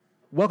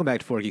Welcome back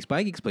to 4 Geeks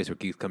by Geeks, place where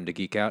geeks come to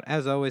geek out.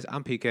 As always,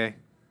 I'm PK.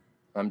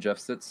 I'm Jeff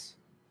Sitz.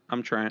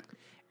 I'm Trent.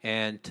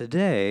 And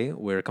today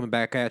we're coming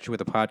back at you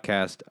with a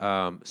podcast.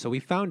 So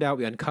we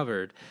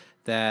uncovered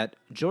that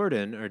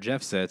Jordan, or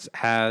Jeff Sitz,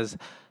 has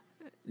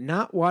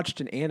not watched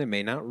an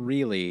anime, not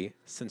really,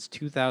 since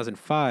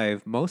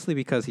 2005, mostly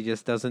because he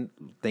just doesn't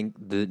think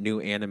the new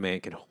anime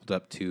can hold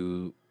up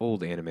to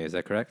old anime. Is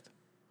that correct?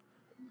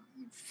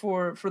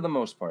 For the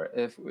most part,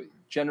 if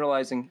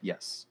generalizing,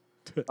 yes.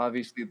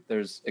 Obviously,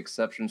 there's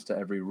exceptions to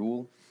every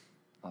rule.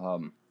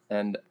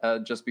 And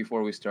just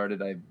before we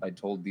started, I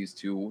told these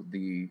two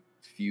the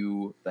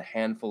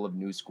handful of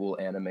new school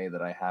anime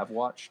that I have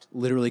watched.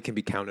 Literally can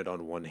be counted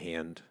on one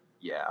hand.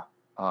 Yeah.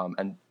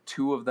 And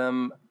two of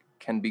them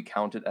can be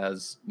counted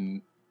as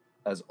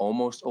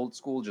almost old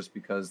school, just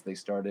because they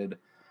started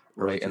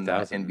Early right in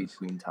that 2000s. in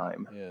between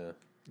time. Yeah.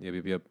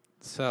 Yep.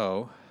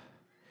 So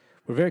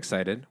we're very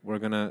excited. We're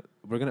gonna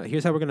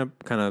here's how we're gonna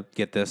kind of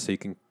get this so you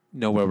can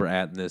know where we're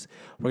at in this.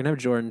 We're gonna have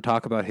Jordan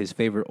talk about his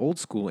favorite old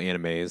school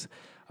animes.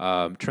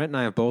 Trent and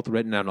I have both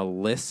written down a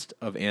list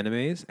of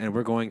animes, and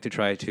we're going to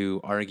try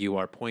to argue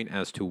our point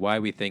as to why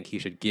we think he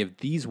should give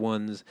these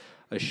ones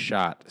a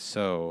shot.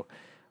 So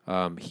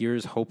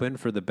here's hoping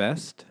for the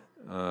best.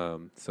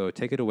 So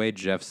take it away,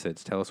 Jeff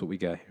Sitz. Tell us what we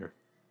got here.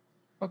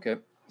 Okay,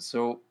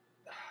 so,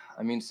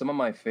 I mean, some of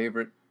my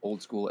favorite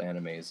old school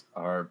animes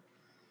are.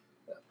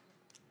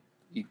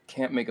 You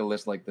can't make a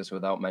list like this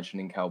without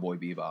mentioning Cowboy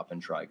Bebop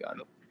and Trigun.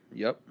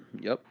 Yep.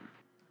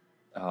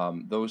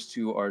 Those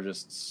two are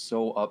just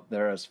so up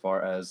there as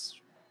far as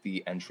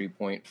the entry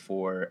point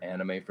for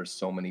anime for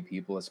so many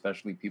people,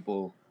 especially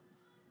people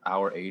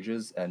our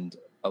ages and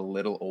a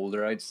little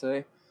older, I'd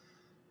say.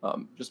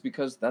 Just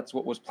because that's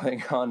what was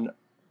playing on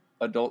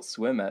Adult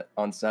Swim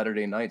on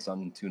Saturday nights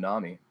on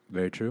Toonami.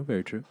 Very true.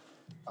 Very true.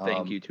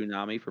 Thank you,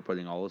 Toonami, for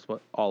putting all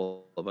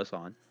of us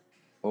on.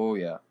 Oh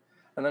yeah,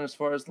 and then as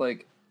far as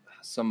like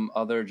some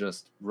other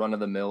just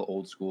run-of-the-mill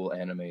old school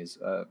animes,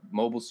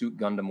 Mobile Suit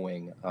Gundam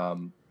Wing.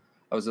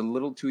 I was a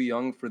little too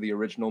young for the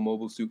original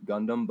Mobile Suit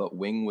Gundam, but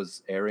Wing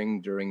was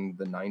airing during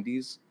the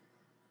 90s,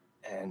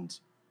 and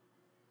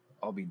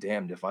I'll be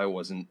damned if I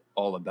wasn't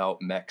all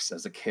about mechs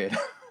as a kid.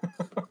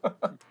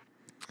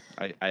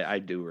 I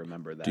do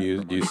remember that. Do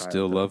you from our still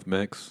childhood. love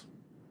mechs?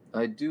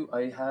 I do.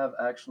 I have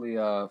actually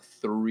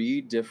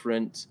 3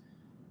 different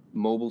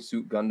Mobile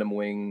Suit Gundam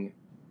Wing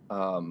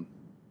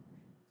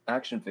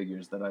action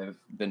figures that I've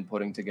been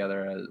putting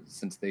together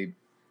since they're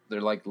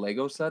like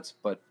Lego sets,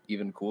 but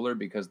even cooler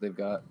because they've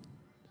got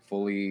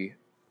fully.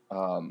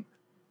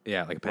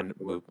 Yeah, like a pen.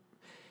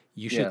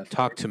 You should Yeah.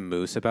 talk to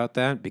Moose about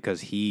that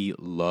because he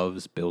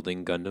loves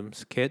building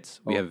Gundams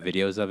kits. We have Okay.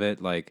 videos of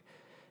it. Like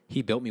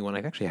he built me one. I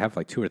actually have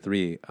like 2 or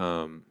 3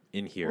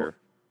 in here.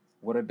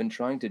 What I've been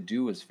trying to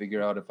do is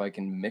figure out if I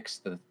can mix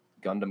the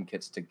Gundam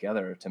kits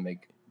together to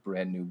make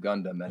brand new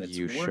Gundam, and it's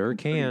You working sure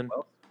pretty can.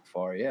 well so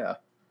far, yeah.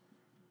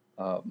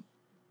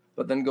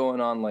 But then going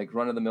on like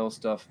run-of-the-mill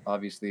stuff,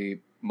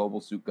 obviously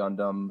Mobile Suit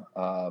Gundam,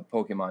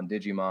 Pokemon,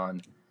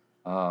 Digimon,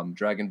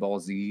 Dragon Ball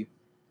Z,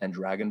 and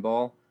Dragon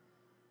Ball.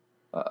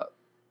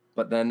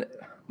 But then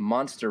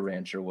Monster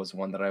Rancher was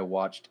one that I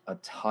watched a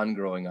ton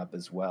growing up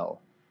as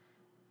well.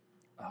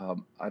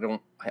 I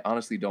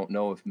honestly don't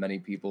know if many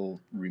people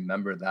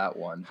remember that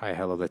one. Hi,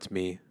 hello, that's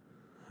me.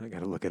 I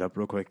gotta look it up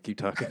real quick. Keep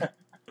talking.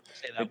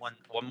 Say that one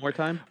more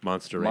time.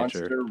 Monster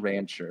Rancher. Monster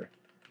Rancher.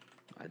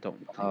 I don't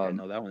think I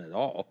know that one at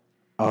all.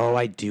 Oh,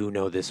 I do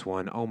know this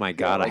one. Oh my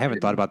god, I like haven't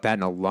it- thought about that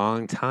in a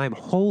long time.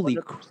 Holy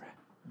crap!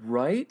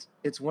 Right?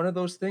 It's one of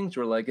those things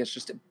where like it's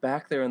just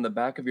back there in the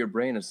back of your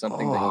brain is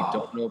something that you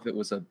don't know if it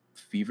was a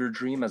fever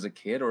dream as a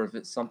kid or if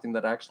it's something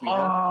that actually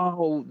happened.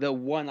 Oh, the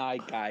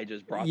one-eyed guy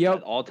just brought Yep.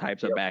 that all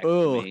types of back to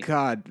Oh me.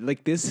 god,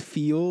 like this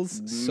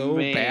feels so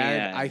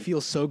bad. I Man.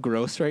 feel so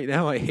gross right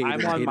now. I hate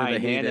I'm it. I on hate my it. I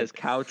hate Nana's it.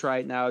 couch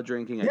right now,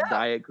 drinking a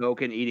Diet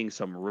Coke and eating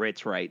some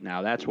Ritz right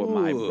now. That's what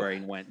my Ooh.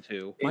 brain went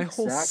to. My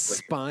whole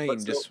Exactly. spine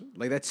But so- just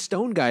like that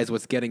stone guy is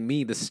what's getting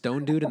me. The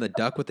stone dude and the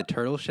duck with the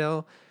turtle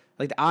shell.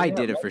 Like I Yeah,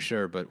 did it right. for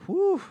sure, but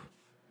whoo.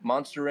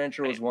 Monster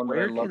Rancher was one that I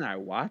Where loved. can I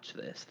watch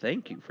this?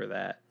 Thank you for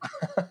that.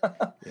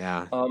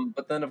 Yeah.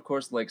 But then of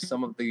course like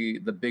some of the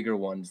bigger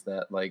ones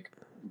that like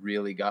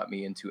really got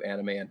me into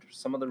anime, and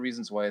some of the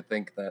reasons why I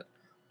think that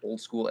old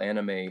school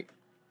anime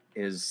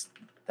is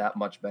that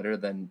much better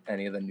than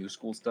any of the new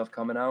school stuff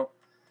coming out.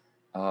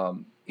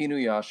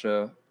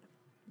 Inuyasha,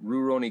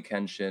 Rurouni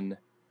Kenshin,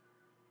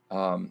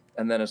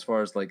 and then as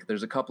far as like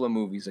there's a couple of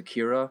movies,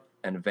 Akira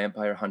and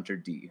Vampire Hunter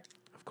D.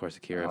 Of course,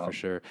 Akira for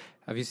sure.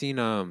 Have you seen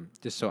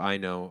just so I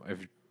know,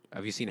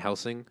 have you seen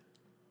Helsing?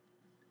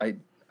 I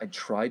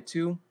tried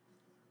to,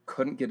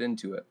 couldn't get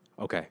into it.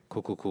 Okay,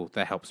 cool.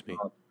 That helps me.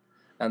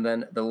 And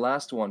then the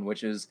last one,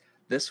 which is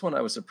this one,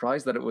 I was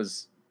surprised that it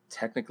was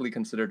technically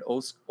considered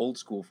old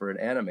school for an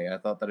anime. I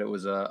thought that it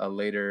was a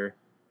later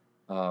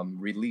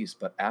release,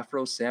 but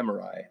Afro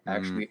Samurai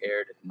actually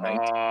aired in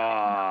 19.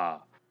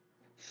 Ah,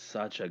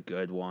 such a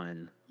good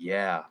one.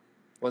 Yeah.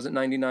 Was it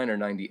 99 or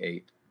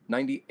 98?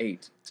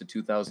 98 to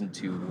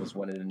 2002 was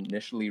when it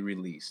initially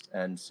released.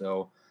 And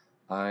so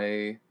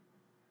I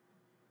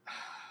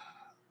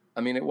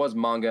I mean, it was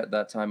manga at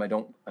that time.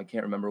 I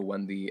can't remember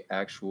when the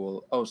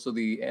actual. Oh, so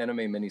the anime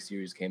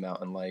miniseries came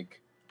out in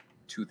like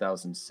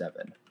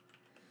 2007,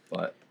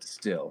 but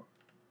still.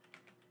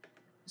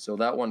 So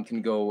that one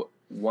can go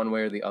one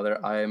way or the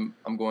other. I'm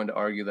going to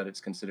argue that it's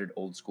considered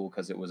old school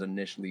because it was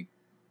initially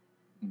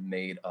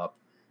made up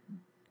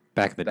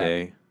Back in the back.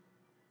 day.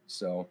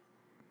 So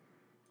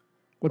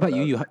What about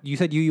you? You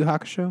said Yu Yu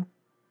Hakusho?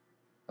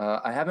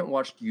 I haven't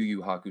watched Yu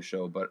Yu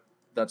Hakusho, but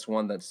that's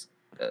one that's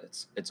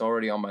it's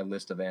already on my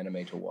list of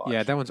anime to watch.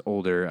 Yeah, that one's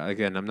older.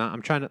 Again,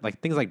 I'm trying to like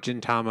things like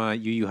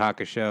Gintama, Yu Yu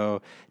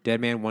Hakusho,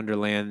 Dead Man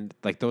Wonderland,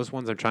 like those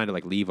ones I'm trying to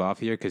like leave off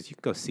here because you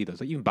can go see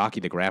those. Like even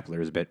Baki the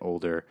Grappler is a bit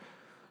older.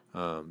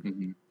 I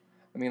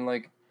mean,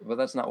 like, but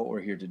that's not what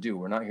we're here to do.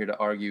 We're not here to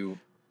argue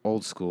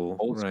Old school,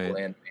 old right? school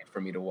anime for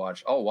me to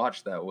watch. I'll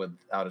watch that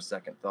without a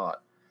second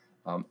thought.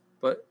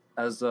 But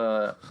as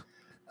a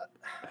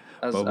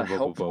Bobo Bobo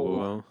helpful,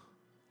 Bobo.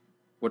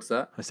 what's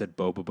that? I said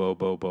Bobo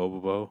Bobo Bobo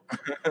Bobo.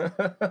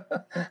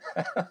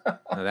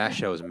 Now that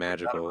show is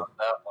magical.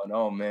 That one,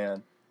 oh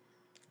man.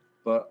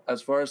 But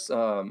as far as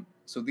so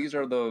these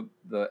are the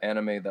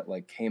anime that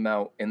like came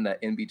out in that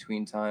in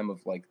between time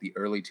of like the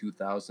early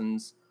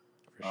 2000s.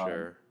 For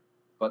sure.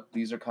 But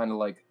these are kind of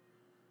like,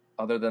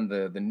 other than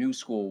the new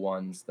school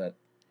ones that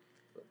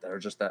are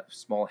just that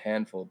small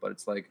handful. But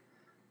it's like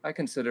I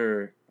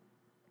consider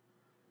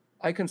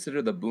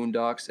the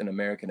Boondocks an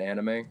American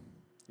anime.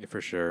 Yeah,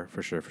 for sure.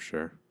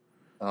 Samurai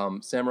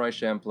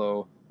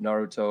Champloo,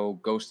 Naruto,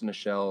 Ghost in a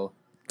Shell,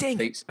 Dang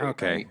Fate it. Stay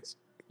Okay. Night,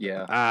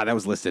 yeah, That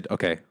was listed.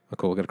 Okay. Oh,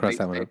 cool. We're gonna cross Fate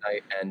that one Stay out.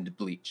 Night, and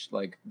Bleach.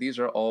 Like these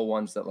are all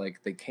ones that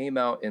like they came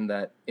out in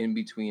that in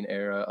between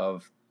era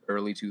of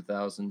early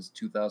 2000s,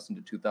 2000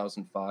 to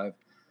 2005.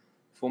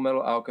 Full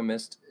Metal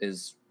Alchemist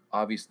is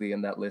obviously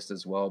in that list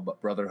as well, but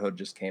Brotherhood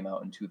just came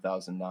out in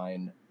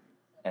 2009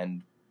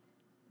 and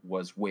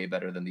was way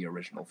better than the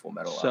original Full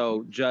Metal Alchemist.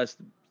 So just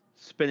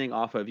spinning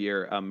off of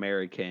your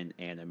American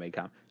anime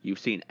you've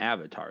seen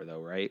Avatar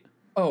though, right?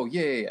 Oh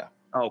yeah.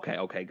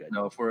 Okay, good.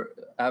 No, if we're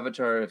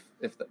Avatar,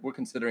 if we're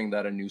considering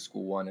that a new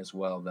school one as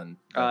well, then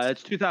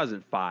It's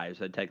 2005,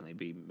 so it'd technically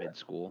be mid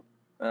school.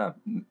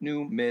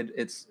 new mid.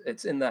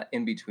 It's in that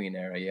in between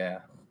era, yeah.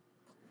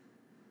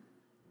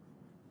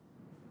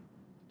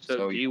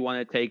 So do you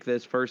want to take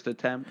this first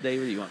attempt,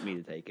 David? Or do you want me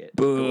to take it?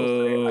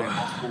 Boo.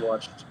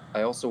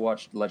 I also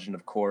watched Legend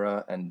of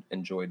Korra and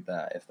enjoyed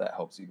that. If that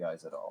helps you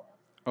guys at all.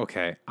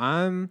 Okay.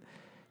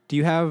 Do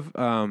you have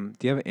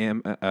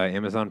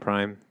Amazon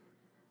Prime?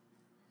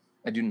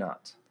 I do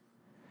not.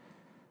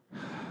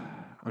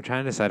 I'm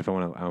trying to decide if I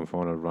want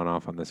to run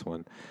off on this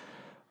one.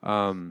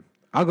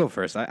 I'll go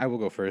first. I will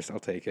go first. I'll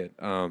take it.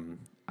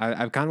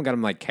 I've kind of got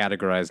them like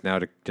categorized now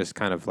to just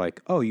kind of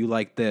like, oh, you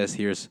like this.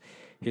 Here's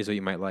what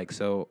you might like.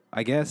 So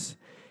I guess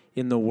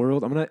in the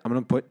world, I'm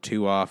gonna put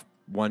two off.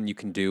 One you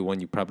can do, one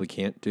you probably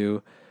can't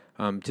do.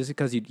 Just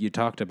because you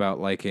talked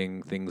about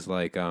liking things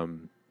like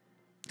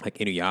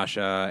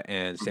Inuyasha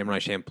and Samurai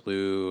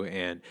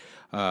Champloo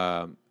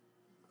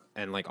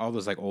and like all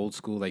those like old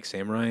school like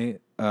samurai.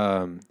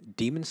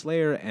 Demon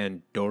Slayer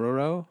and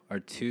Dororo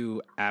are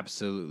two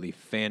absolutely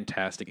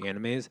fantastic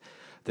animes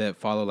that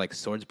follow like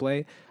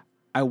Swordsplay.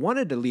 I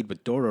wanted to lead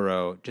with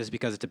Dororo just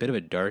because it's a bit of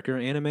a darker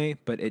anime,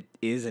 but it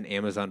is an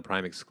Amazon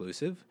Prime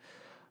exclusive.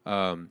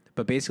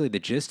 But basically, the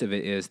gist of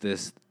it is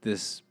this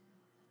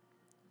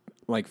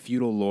like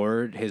feudal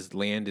lord. His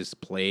land is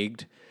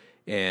plagued,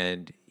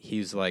 and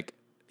he's like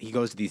he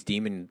goes to these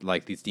demon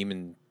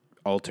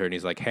altar, and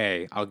he's like,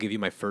 "Hey, I'll give you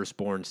my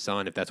firstborn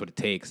son if that's what it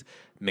takes.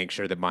 Make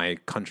sure that my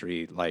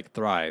country like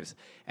thrives."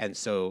 And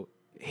so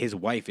his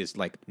wife is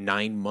like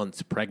 9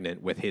 months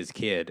pregnant with his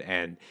kid,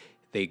 and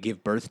they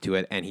give birth to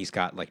it, and he's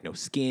got like no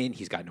skin,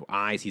 he's got no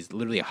eyes, he's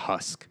literally a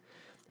husk,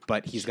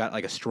 but he's got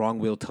like a strong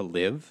will to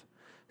live.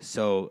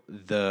 So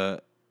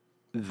the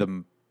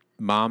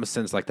mom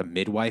sends like the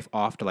midwife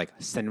off to like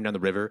send him down the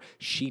river.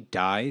 She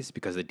dies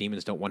because the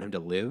demons don't want him to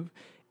live.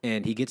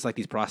 And he gets like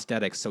these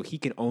prosthetics so he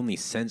can only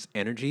sense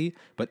energy.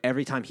 But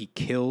every time he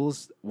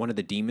kills one of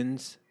the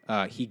demons,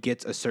 he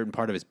gets a certain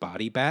part of his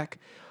body back.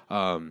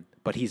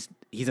 But he's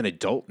an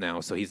adult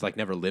now, so he's like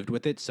never lived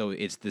with it. So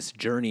it's this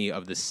journey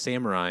of the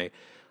samurai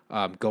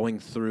going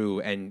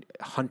through and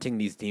hunting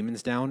these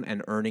demons down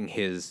and earning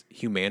his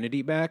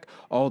humanity back.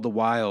 All the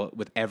while,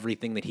 with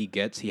everything that he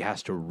gets, he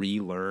has to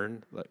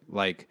relearn,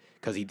 like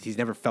because he's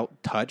never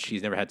felt touch,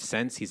 he's never had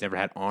sense, he's never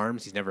had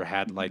arms, he's never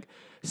had like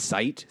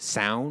sight,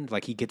 sound.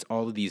 Like he gets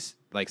all of these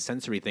like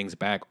sensory things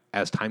back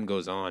as time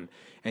goes on,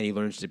 and he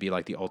learns to be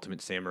like the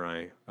ultimate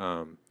samurai,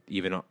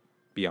 even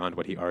beyond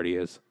what he already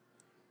is.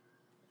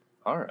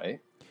 All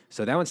right.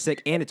 So that one's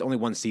sick, and it's only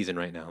one season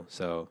right now.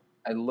 So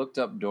I looked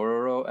up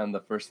Dororo, and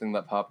the first thing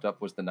that popped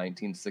up was the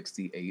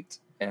 1968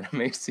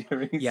 anime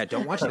series. Yeah,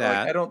 don't watch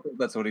that. I don't think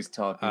that's what he's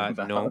talking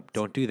about. No,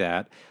 don't do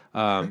that.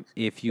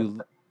 If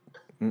you,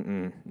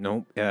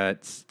 nope.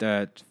 It's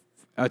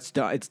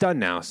done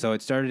now. So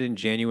it started in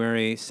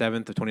January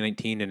 7th of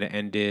 2019, and it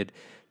ended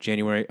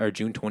June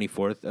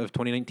 24th of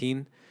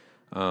 2019.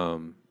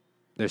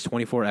 There's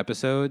 24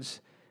 episodes,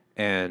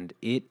 and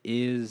it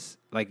is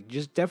like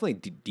just definitely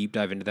deep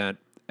dive into that.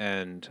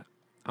 And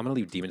I'm gonna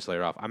leave Demon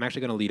Slayer off. I'm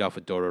actually gonna lead off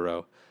with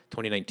Dororo,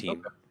 2019. Okay.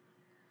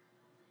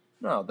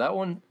 No, that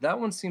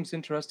one seems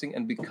interesting,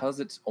 and because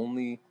it's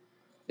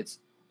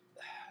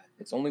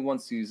it's only one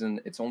season,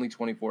 it's only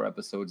 24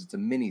 episodes, it's a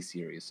mini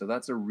series, so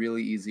that's a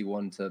really easy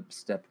one to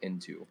step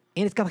into.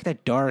 And it's got like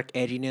that dark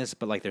edginess,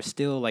 but like there's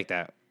still like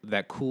that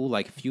cool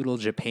like feudal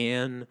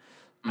Japan.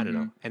 I don't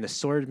know, Hmm. and the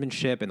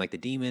swordsmanship and like the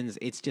demons.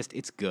 It's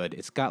good.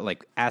 It's got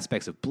like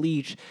aspects of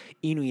Bleach,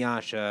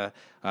 Inuyasha,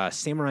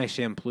 Samurai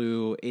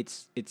Champloo.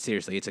 It's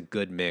seriously, it's a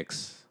good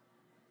mix.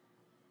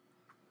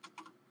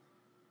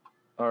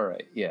 All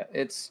right, yeah,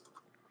 it's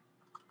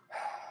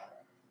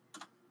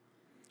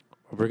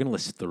We're gonna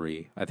list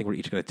three. I think we're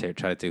each gonna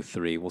try to do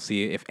three. We'll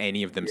see if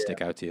any of them yeah.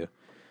 stick out to you.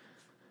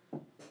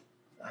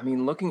 I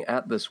mean, looking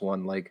at this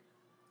one, like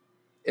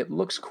it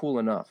looks cool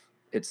enough.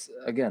 It's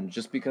again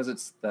just because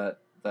it's that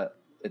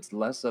it's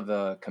less of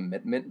a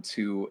commitment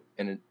to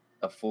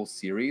a full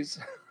series.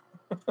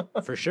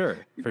 For sure,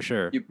 you, for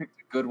sure. you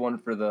picked a good one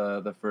for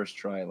the first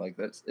try. Like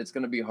that's it's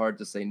gonna be hard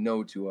to say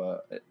no to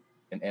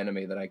an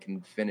anime that I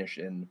can finish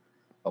in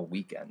a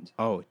weekend.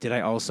 Oh, did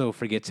I also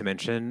forget to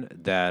mention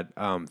that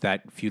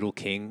that feudal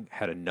king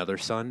had another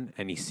son,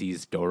 and he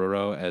sees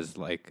Dororo as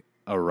like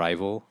a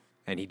rival,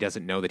 and he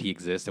doesn't know that he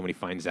exists. And when he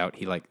finds out,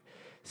 he like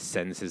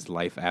sends his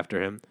life after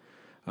him.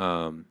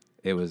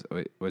 It was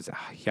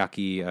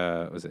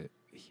Hyaki. Was it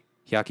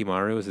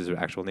Hyakimaru? Was his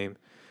actual name?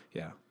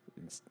 Yeah,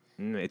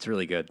 it's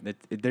really good.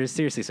 There's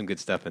seriously some good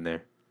stuff in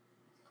there.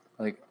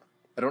 Like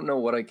I don't know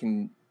what I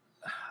can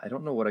I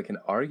don't know what I can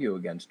argue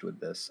against with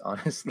this, No,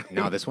 honestly.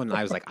 this one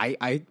I was like,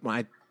 I when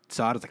I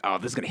saw it, I was like, oh,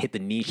 this is gonna hit the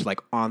niche like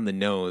on the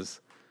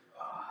nose,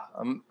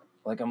 I'm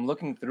I'm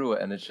looking through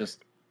it and it's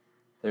just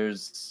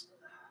there's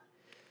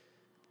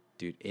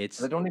dude. I It's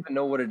don't even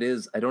know what it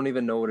is. I don't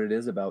even know what it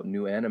is about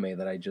new anime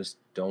that I just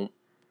don't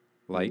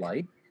like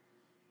like.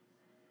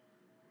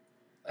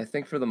 I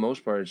think for the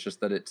most part it's just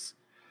that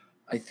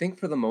I think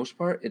for the most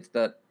part it's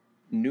that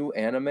new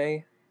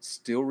anime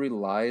still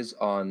relies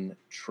on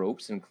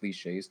tropes and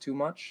cliches too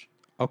much.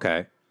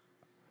 okay.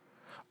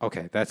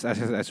 Okay,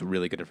 that's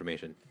really good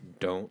information.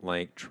 Don't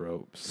like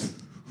tropes.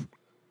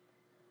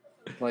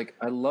 Like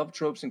I love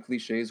tropes and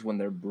cliches when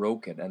they're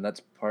broken, and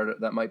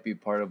that might be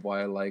part of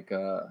why I like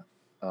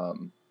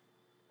um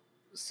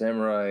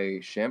Samurai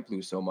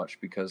Champloo so much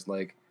because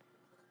like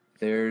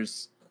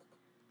there's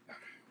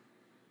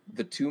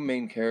the two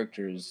main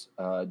characters,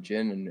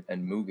 Jin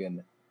and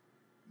Mugen,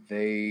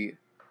 they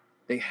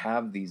they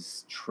have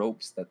these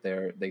tropes that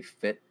they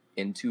fit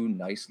into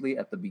nicely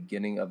at the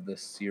beginning of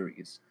this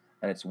series,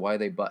 and it's why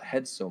they butt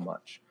heads so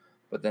much.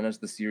 But then as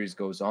the series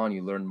goes on,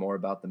 you learn more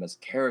about them as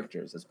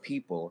characters, as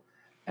people,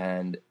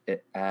 and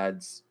it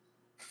adds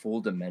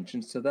full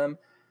dimensions to them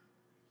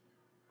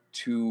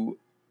to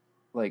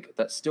like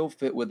that still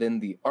fit within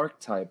the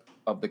archetype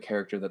of the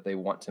character that they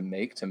want to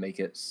make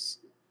it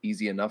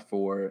easy enough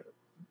for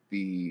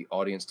the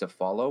audience to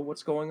follow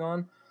what's going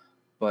on,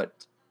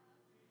 but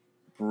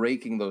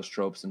breaking those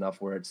tropes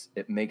enough where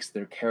it makes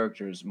their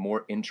characters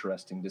more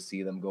interesting to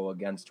see them go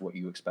against what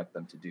you expect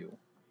them to do.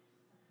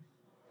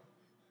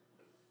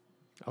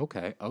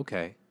 Okay,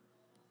 okay.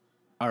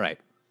 All right.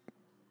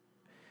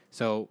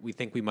 So we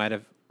think we might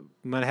have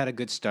had a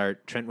good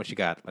start. Trent, what you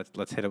got?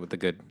 Let's hit it with the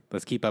good.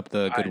 Let's keep up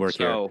the All good right, work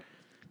here.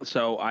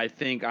 so I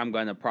think I'm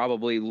gonna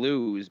probably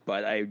lose,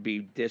 but I'd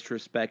be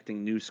disrespecting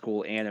new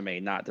school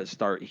anime not to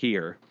start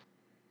here.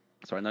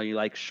 So I know you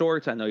like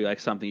shorts, I know you like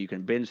something you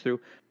can binge through,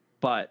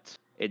 but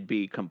it'd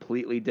be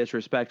completely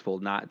disrespectful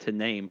not to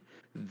name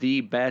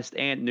the best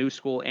and new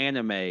school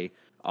anime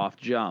off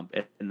jump,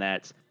 and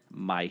that's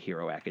My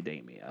Hero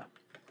Academia.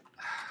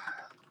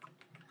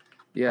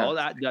 Yeah, Hold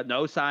on,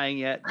 no sighing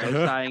yet,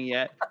 no sighing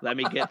yet. Let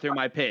me get through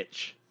my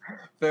pitch.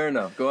 fair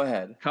enough. Go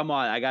ahead. Come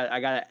on, I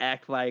gotta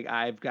act like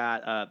I've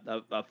got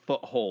a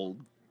foothold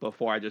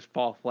before I just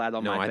fall flat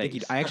on No, my I think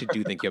face. I actually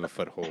do think you have a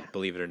foothold.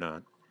 Believe it or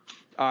not.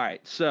 All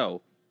right,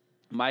 so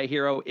My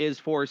Hero is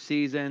 4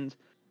 seasons.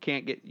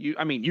 Can't get you.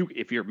 I mean, you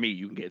if you're me,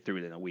 you can get through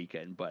it in a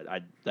weekend. But I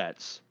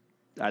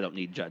don't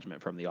need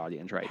judgment from the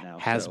audience right now.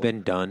 Has So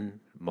been done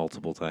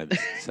multiple times.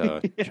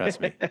 So trust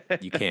me,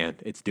 you can.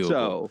 It's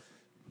doable.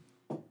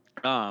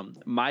 so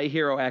My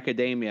Hero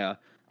Academia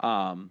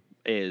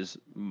is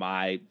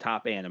my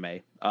top anime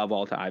of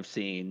all time. I've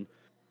seen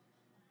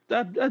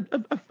uh, uh, uh,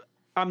 uh,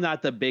 I'm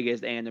not the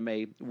biggest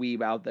anime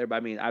weeb out there, but I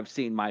mean, I've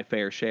seen my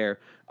fair share.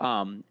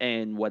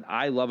 And what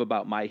I love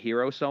about My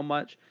Hero so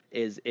much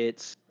is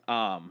its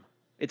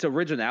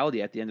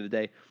originality at the end of the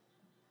day.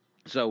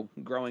 So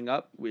growing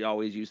up, we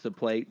always used to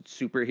play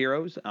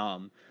superheroes.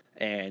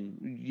 And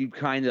you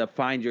kind of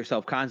find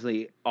yourself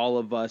constantly. All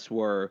of us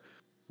were,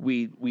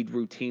 we'd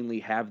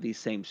routinely have these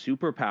same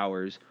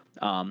superpowers.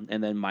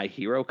 And then My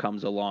Hero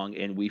comes along,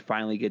 and we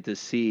finally get to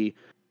see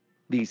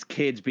these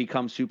kids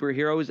become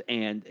superheroes,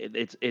 and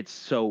it's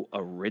so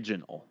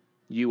original.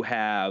 You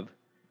have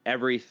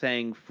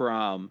everything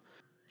from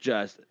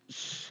just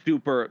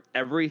super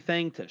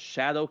everything to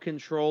shadow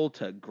control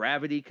to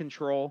gravity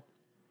control,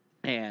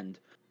 and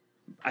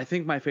I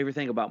think my favorite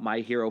thing about My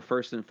Hero,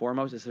 first and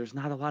foremost, is there's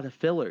not a lot of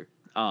filler.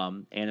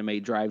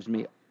 Anime drives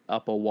me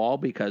up a wall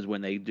because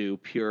when they do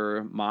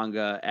pure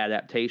manga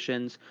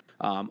adaptations,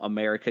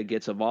 America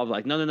gets involved.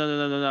 Like, no, no, no, no,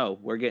 no, no, no,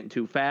 we're getting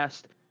too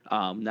fast.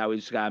 Now we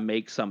just gotta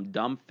make some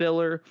dumb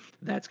filler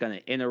that's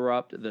gonna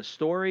interrupt the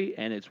story,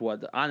 and it's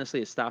what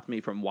honestly it stopped me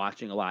from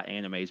watching a lot of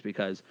animes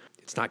because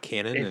It's not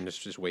canon if and it's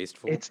just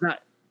wasteful. it's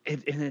not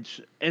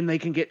and they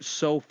can get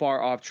so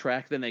far off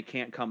track then they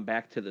can't come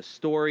back to the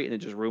story and it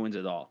just ruins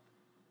it all.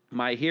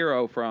 My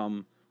Hero,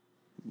 from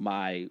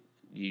my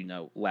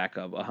lack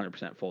of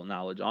 100% full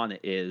knowledge on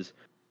it, is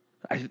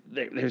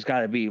there's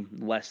got to be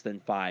less than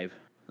 5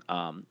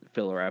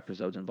 filler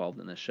episodes involved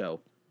in this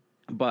show,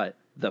 but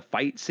the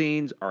fight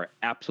scenes are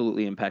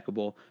absolutely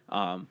impeccable.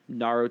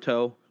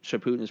 Naruto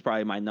Shippuden is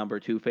probably my number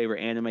 2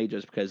 favorite anime,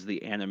 just because the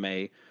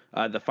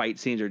fight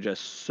scenes are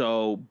just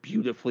so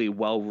beautifully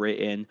well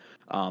written.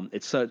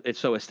 It's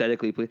so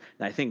aesthetically pleasing.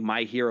 And I think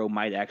My Hero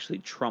might actually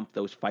trump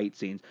those fight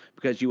scenes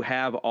because you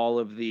have all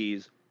of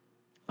these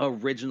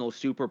original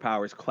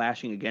superpowers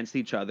clashing against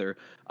each other,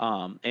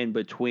 and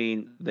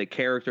between the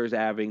characters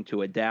having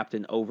to adapt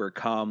and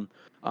overcome,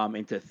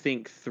 and to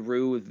think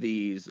through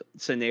these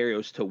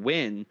scenarios to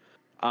win.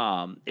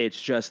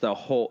 It's just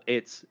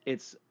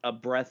it's a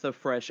breath of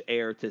fresh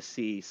air to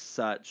see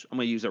such, I'm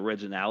going to use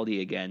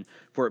originality again,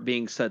 for it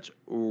being such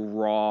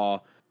raw,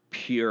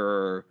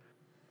 pure,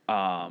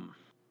 um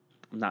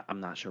I'm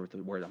not sure what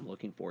the word I'm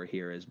looking for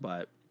here is,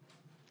 but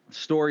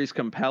story's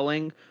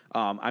compelling.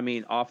 I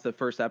mean, off the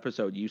first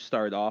episode, you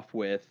start off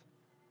with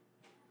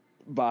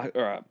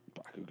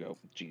Bakugo.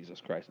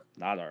 Jesus Christ,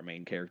 not our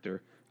main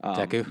character.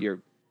 Deku, You're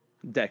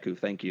Deku.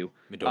 Thank you.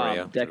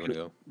 Midoriya, whichever one to Deku.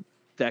 go.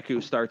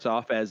 Deku starts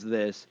off as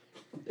this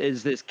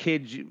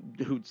kid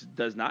who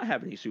does not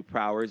have any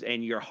superpowers,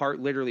 and your heart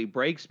literally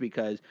breaks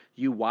because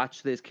you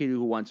watch this kid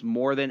who wants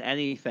more than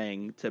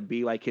anything to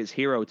be like his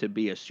hero, to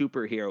be a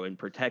superhero and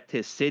protect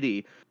his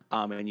city.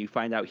 And you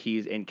find out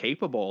he's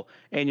incapable,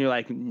 and you're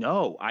like,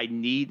 no, I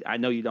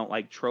know you don't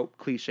like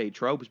cliche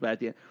tropes, but at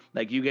the end,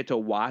 like, you get to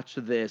watch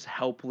this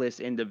helpless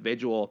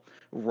individual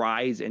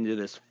rise into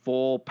this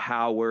full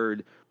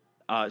powered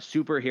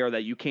superhero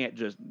that you can't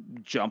just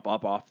jump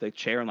up off the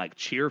chair and like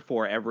cheer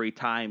for every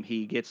time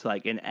he gets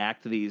like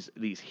enact these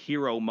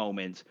hero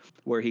moments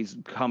where he's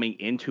coming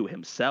into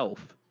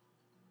himself.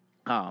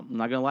 I'm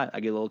not gonna lie,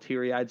 I get a little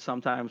teary eyed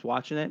sometimes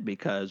watching it,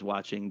 because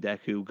watching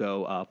Deku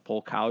go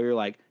full cowl, you're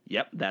like,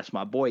 yep, that's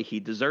my boy.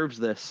 He deserves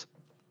this.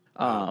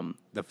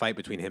 The fight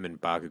between him and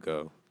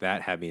Bakugo,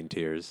 that had me in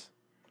tears.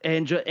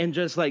 And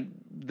just like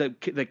the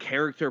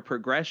character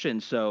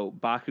progression. So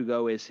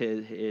Bakugo is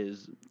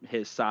his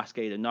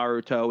Sasuke to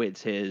Naruto.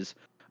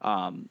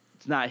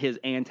 It's not his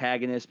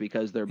antagonist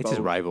because they're It's his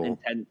both rival.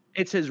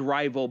 it's his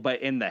rival,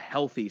 but in the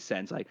healthy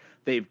sense. Like,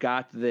 they've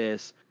got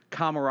this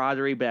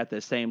camaraderie, but at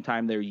the same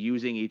time they're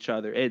using each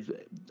other. It's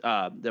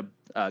the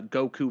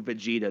Goku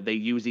Vegeta. They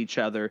use each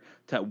other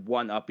to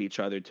one up each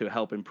other to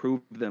help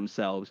improve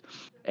themselves.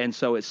 And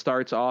so it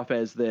starts off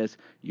as this: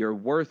 you're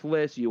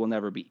worthless, you will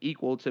never be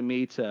equal to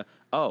me, to,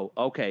 oh,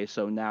 okay,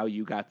 so now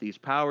you got these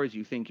powers,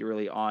 you think you're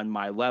really on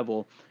my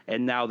level,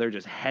 and now they're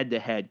just head to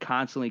head,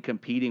 constantly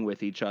competing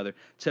with each other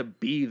to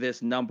be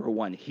this number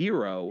one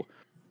hero.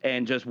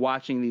 And just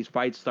watching these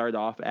fights start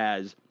off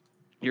as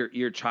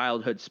your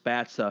childhood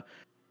spats,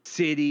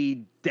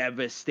 city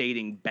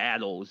devastating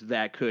battles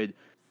that could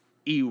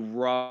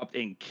erupt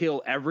and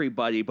kill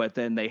everybody, but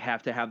then they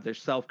have to have their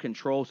self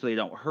control so they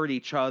don't hurt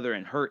each other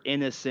and hurt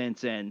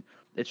innocents. And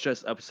it's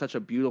just such a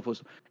beautiful.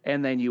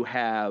 And then you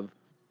have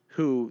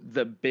who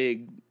the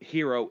big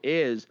hero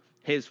is,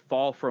 his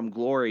fall from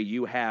glory.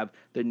 You have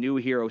the new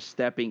hero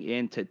stepping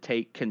in to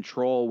take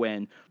control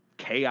when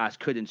chaos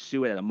could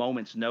ensue at a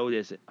moment's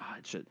notice.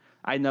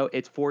 I know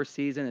it's fourth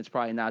season. It's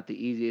probably not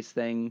the easiest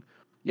thing.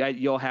 Yeah,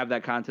 you'll have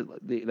that content,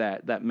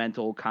 that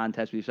mental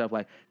contest with yourself.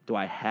 Like, do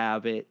I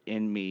have it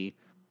in me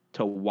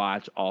to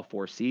watch all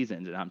 4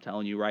 seasons? And I'm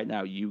telling you right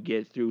now, you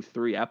get through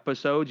 3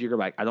 episodes, you're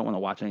like, I don't want to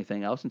watch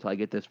anything else until I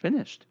get this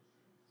finished.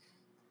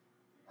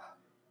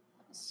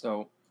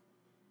 So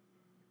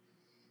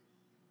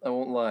I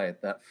won't lie,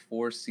 that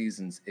 4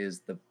 seasons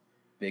is the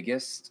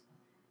biggest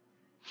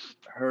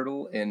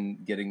hurdle in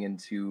getting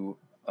into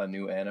a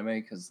new anime,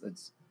 because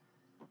it's,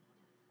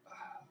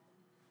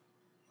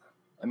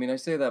 I mean, I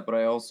say that, but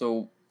I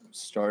also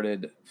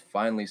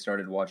finally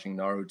started watching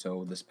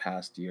Naruto this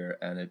past year,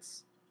 and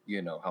it's,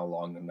 you know how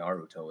long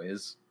Naruto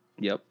is.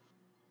 Yep.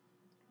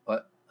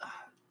 But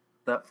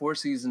that 4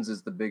 seasons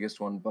is the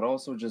biggest one, but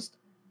also just,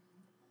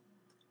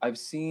 I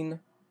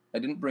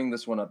didn't bring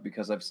this one up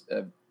because I've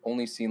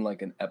only seen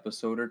like an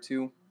episode or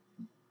two.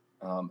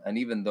 And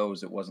even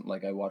those, it wasn't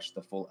like I watched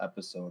the full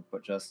episode,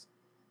 but just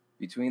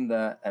between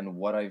that and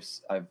what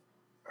I've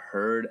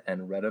heard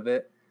and read of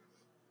it,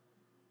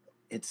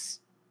 it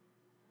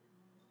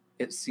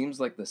seems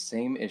like the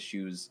same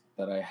issues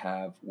that I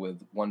have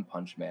with One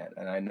Punch Man.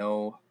 And I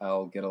know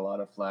I'll get a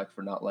lot of flack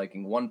for not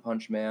liking One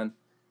Punch Man,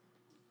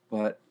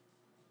 but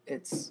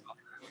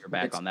You're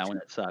back on that one.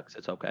 It sucks.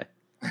 It's okay.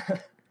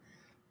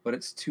 but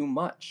it's too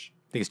much.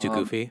 Think it's too Um,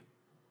 goofy.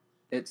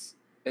 it's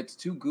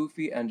too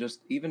goofy, and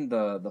just even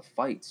the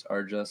fights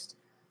are just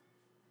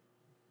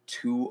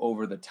too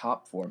over the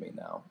top for me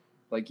now.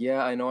 Like,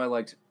 yeah, I know I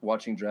liked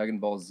watching Dragon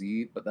Ball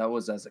Z, but that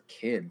was as a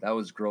kid. That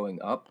was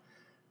growing up.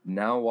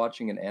 Now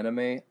watching an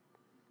anime,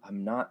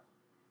 I'm not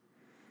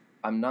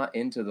I'm not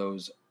into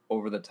those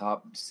over the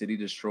top city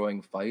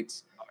destroying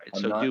fights. All right,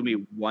 I'm so not do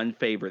me one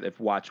favor, if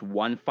watch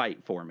one fight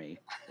for me,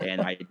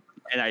 and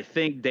I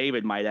think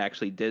David might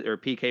actually or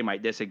PK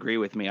might disagree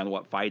with me on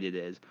what fight it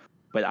is,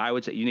 but I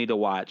would say you need to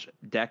watch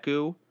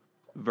Deku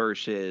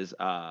versus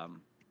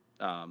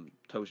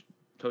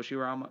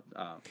Toshirama.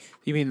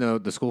 You mean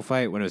the school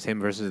fight when it was him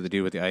versus the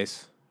dude with the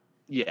ice?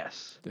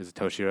 Yes. Is it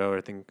Toshiro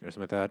or thing or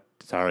something like that?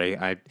 Sorry,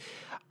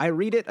 I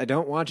read it, I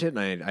don't watch it,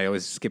 and I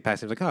always skip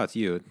past it. Like, oh, it's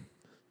you.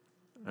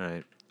 All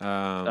right.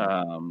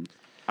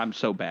 I'm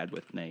so bad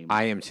with names.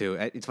 I am too.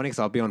 It's funny because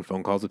I'll be on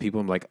phone calls with people.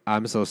 I'm like,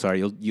 I'm so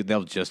sorry.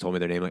 They'll just told me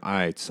their name. Like,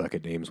 I suck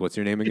at names. What's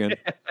your name again?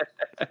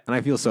 And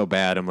I feel so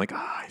bad. I'm like,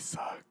 I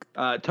suck.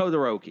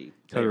 Todoroki.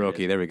 There it Todoroki.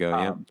 is. There we go.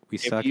 Yep. We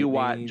If suck you at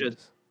watch,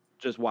 names.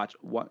 just watch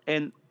one,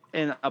 and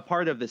a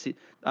part of the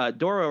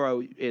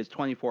Dororo is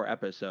 24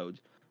 episodes.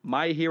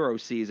 My Hero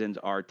seasons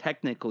are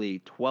technically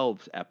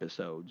 12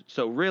 episodes.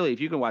 So really, if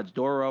you can watch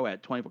Dororo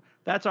at 24,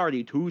 that's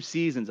already 2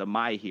 seasons of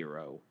My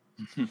Hero.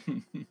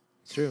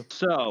 It's true.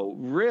 So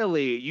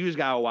really, you just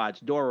gotta watch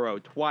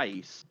Dororo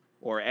twice,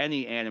 or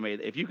any anime.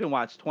 If you can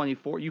watch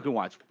 24, you can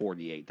watch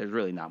 48. There's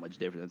really not much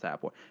difference at that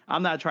point.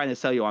 I'm not trying to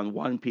sell you on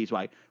One Piece.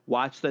 Like,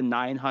 watch the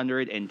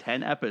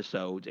 910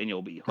 episodes, and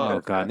you'll be Oh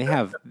hooked. god,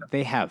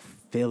 they have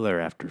filler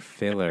after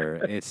filler.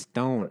 It's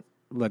don't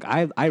look.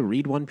 I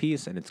read One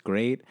Piece and it's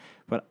great,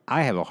 but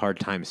I have a hard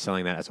time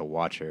selling that as a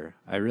watcher.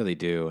 I really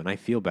do, and I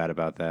feel bad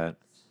about that.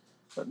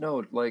 But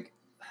no, like,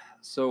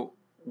 so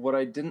what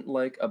I didn't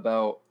like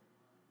about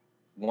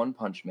One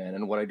Punch Man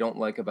and what I don't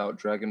like about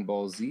Dragon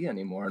Ball Z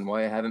anymore, and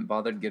why I haven't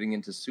bothered getting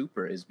into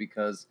Super, is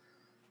because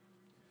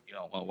You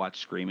don't want to watch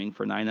Screaming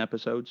for 9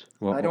 episodes.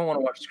 Well, I don't want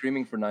to watch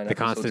Screaming for nine the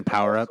episodes. constant but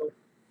power up. also-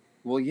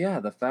 Well, yeah,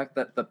 the fact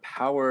that the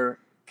power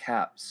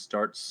cap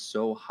starts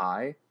so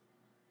high,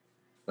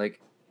 like,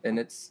 and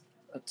it's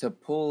to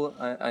pull.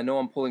 I know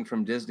I'm pulling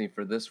from Disney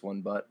for this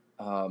one, but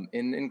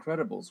in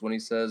Incredibles, when he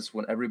says,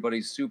 "When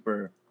everybody's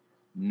super,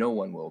 no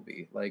one will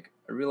be." Like,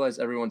 I realize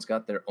everyone's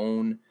got their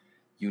own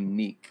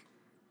unique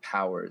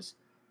powers,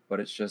 but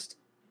it's just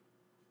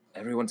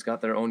everyone's got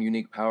their own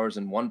unique powers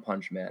in One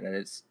Punch Man, and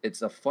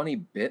it's a funny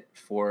bit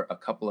for a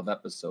couple of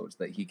episodes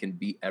that he can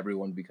beat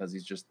everyone because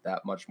he's just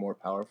that much more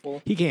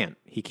powerful. He can't.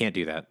 He can't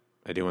do that.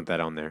 I do want that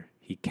on there.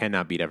 He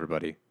cannot beat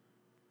everybody.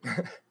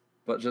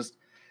 But just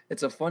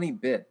it's a funny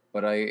bit,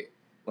 but I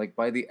like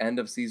by the end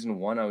of season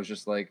 1 I was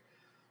just like,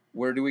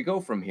 where do we go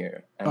from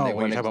here? And Oh, they when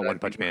went you talk about One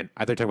exactly Punch Man,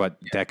 I thought you were talking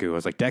about Deku. I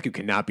was like, Deku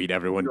cannot beat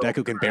everyone. No,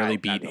 Deku can barely I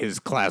beat know. his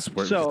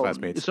his So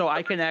classmates.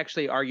 I can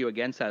actually argue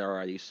against that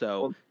already.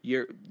 So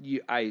Well,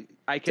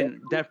 I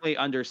can definitely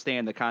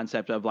understand the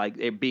concept of like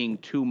it being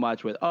too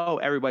much with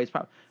everybody's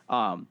power.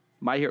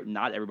 My Hero,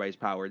 not everybody's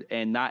powered,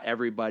 and not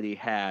everybody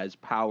has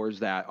powers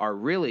that are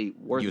really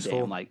worth a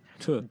Useful? damn. Like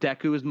Tuh.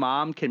 Deku's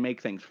mom can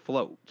make things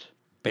float.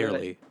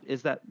 Barely.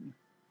 Is that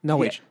No,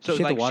 wait. yeah, So so,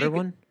 she had like, the she water could-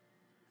 one?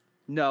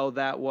 no,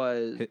 that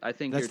was I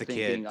think That's you're the kid.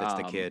 thinking That's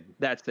the kid.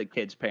 that's the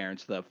kid's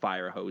parents, the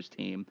fire hose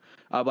team.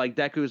 Like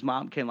Deku's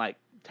mom can like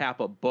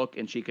tap a book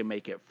and she can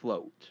make it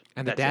float.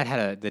 And the That's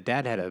it.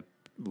 dad had a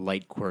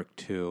light quirk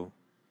too.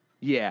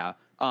 Yeah.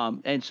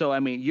 And so, I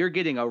mean, you're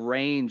getting a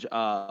range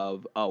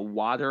of a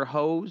water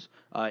hose,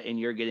 and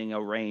you're getting a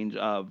range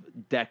of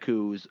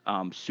Deku's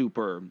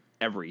super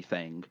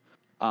everything.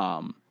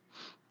 Um,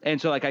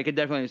 and so, like, I could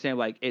definitely understand,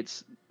 like,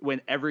 it's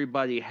when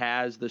everybody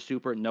has the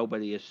super,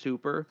 nobody is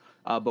super.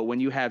 But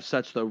when you have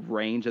such the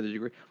range of the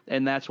degree,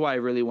 and that's why I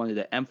really wanted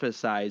to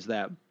emphasize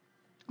that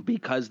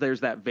because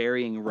there's that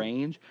varying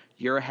range,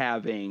 you're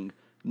having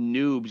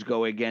noobs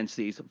go against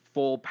these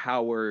full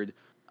powered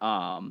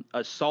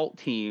assault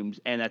teams,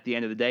 and at the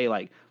end of the day,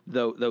 like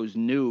those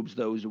noobs,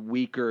 those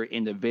weaker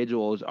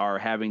individuals, are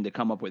having to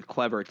come up with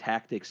clever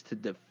tactics to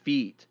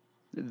defeat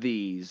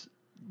these.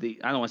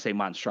 I don't want to say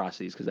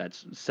monstrosities because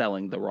that's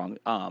selling the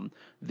wrong.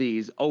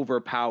 These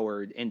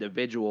overpowered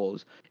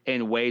individuals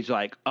in ways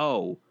like,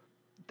 oh,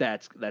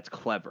 that's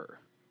clever.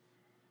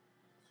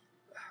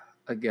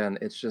 again,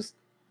 it's just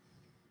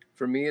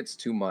for me it's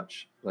too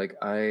much. Like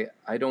I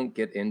don't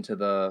get into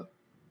the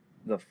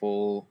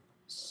full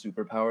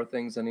superpower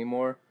things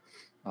anymore.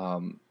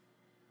 Um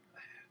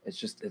it's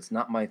just it's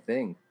not my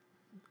thing.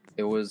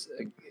 It was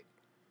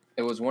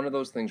it was one of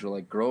those things where,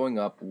 like, growing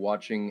up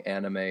watching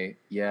anime,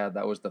 yeah,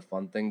 that was the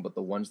fun thing, but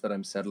the ones that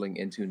I'm settling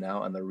into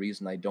now, and the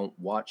reason I don't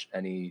watch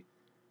any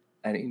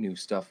new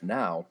stuff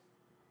now,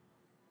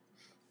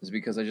 is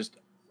because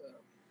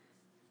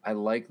I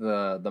like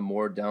the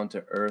more down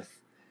to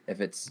earth. If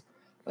it's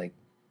like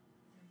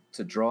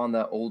to draw on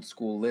that old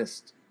school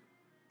list,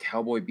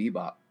 Cowboy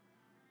Bebop,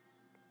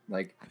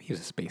 like I mean, he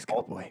was a space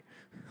cowboy.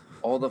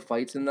 all the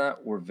fights in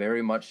that were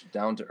very much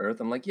down to earth.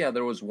 And like, yeah,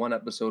 there was one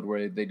episode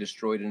where they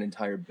destroyed an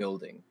entire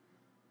building,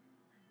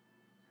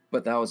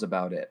 but that was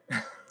about it.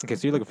 Okay,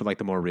 so you're looking for like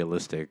the more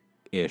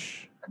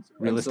realistic-ish, And so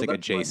realistic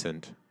that's why,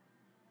 adjacent.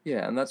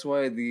 yeah, and that's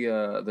why the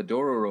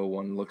Dororo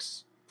one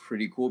looks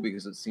pretty cool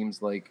because it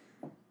seems like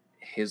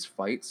his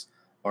fights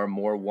are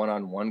more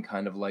one-on-one,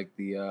 kind of like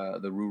the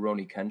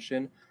Rurouni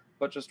Kenshin,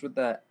 but just with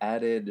that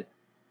added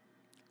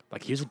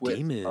Like here's a twist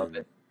of demon.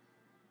 it.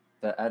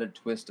 That added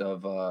twist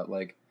of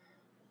like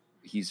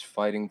he's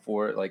fighting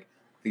for it, like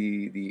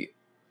the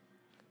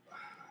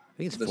I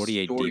think it's the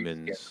 48 story and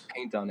demons. the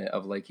paint on it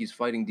of like he's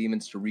fighting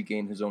demons to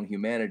regain his own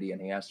humanity, and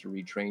he has to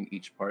retrain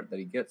each part that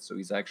he gets. So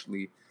he's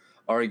actually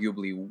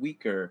arguably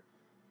weaker.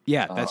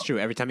 Yeah, Uh, that's true.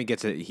 Every time he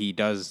gets it, he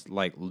does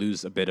like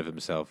lose a bit of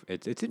himself.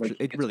 like he It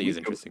gets really is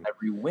weaker with interesting.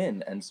 every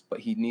win, but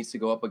he needs to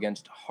go up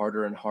against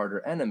harder and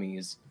harder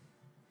enemies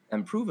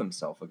and prove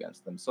himself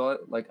against them. So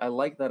like I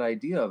like that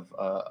idea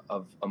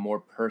of a more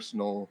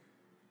personal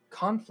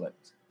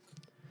conflict.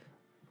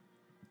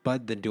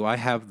 But then, do I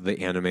have the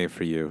anime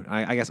for you?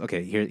 I guess.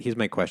 Okay, here's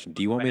my question.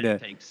 Do you want me to?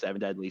 Take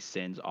Seven Deadly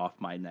Sins off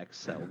my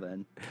next cell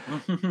then.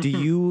 Do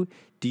you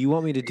do you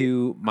want me to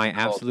do my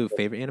call. absolute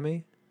favorite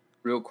anime?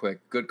 Real quick,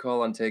 good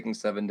call on taking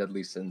Seven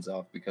Deadly Sins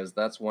off because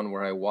that's one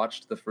where I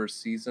watched the first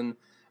season.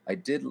 I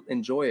did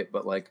enjoy it,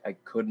 but like I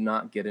could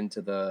not get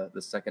into the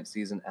second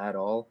season at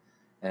all,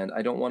 and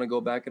I don't want to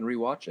go back and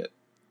rewatch it.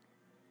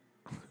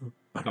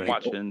 All I'm right.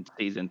 watching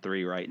season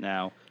 3 right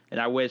now,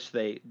 and I wish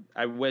they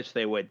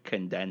would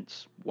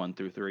condense 1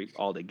 through 3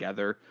 all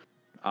together.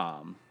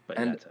 But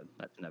And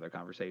that's another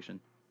conversation.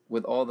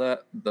 with all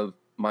that, the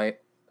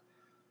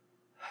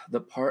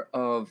part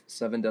of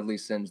Seven Deadly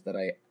Sins that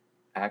I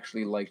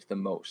actually liked the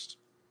most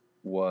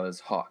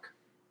was Hawk.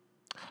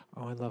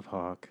 Oh, I love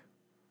Hawk.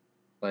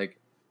 Like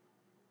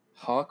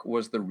Hawk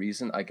was the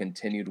reason I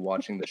continued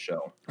watching the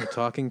show. A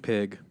talking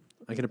pig.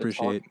 I can The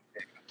appreciate. talking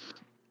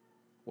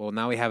Well,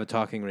 now we have a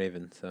talking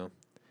raven. So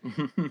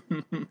pig.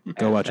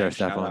 go watch our Hashtag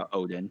stuff shout on out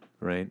Odin.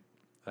 right.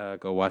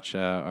 Go watch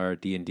our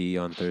D&D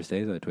on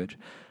Thursdays on Twitch.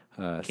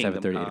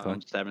 7:30, 8 o'clock.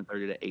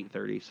 7:30 to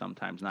 8:30,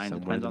 sometimes 9.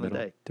 Somewhere in Depends on the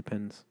middle. day.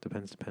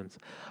 Depends.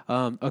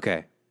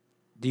 Okay.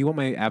 Do you want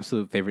my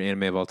absolute favorite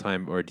anime of all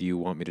time, or do you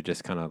want me to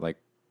just kind of like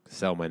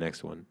sell my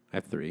next one? I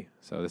have 3,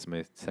 so this is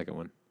my second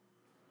one.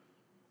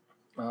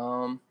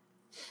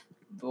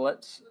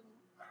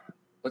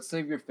 Let's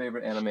save your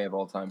favorite anime of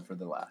all time for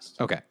the last.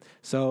 Okay,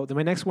 so then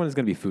my next one is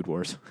gonna be Food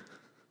Wars.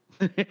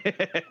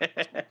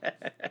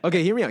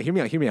 Okay, hear me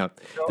out.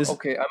 No, This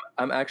okay,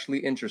 I'm actually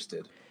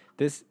interested.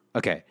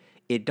 Okay.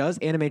 It does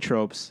anime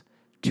tropes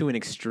to an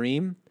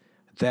extreme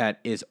that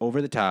is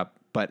over the top,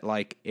 but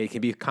like it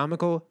can be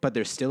comical, but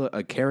there's still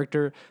a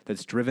character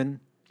that's driven.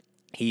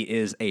 He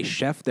is a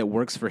chef that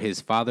works for his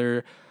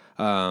father,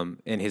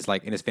 in his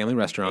family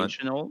restaurant.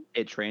 Vocational,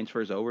 it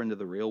transfers over into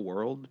the real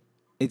world.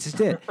 It's just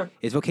it.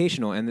 It's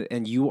vocational,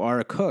 and you are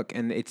a cook,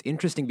 and it's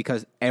interesting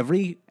because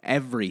every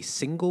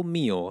single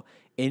meal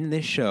in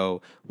this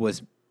show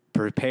was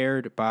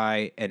prepared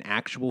by an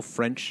actual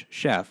French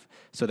chef.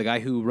 So the guy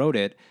who wrote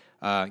it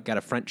got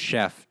a French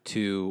chef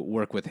to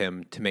work with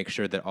him to make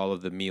sure that all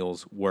of the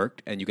meals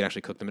worked, and you can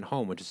actually cook them at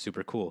home, which is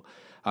super cool.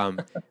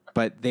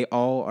 But they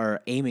all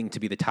are aiming to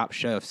be the top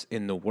chefs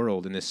in the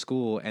world in this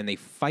school, and they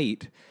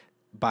fight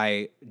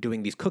by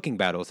doing these cooking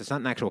battles. It's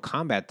not an actual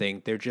combat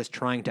thing. They're just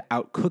trying to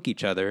outcook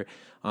each other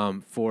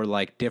for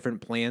like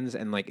different plans,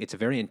 and like it's a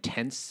very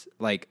intense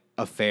like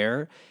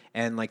affair.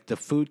 And like the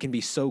food can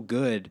be so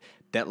good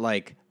that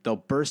like they'll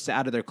burst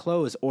out of their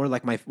clothes, or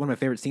like one of my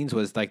favorite scenes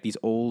was like these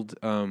old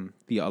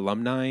the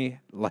alumni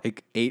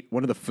like ate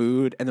one of the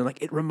food, and they're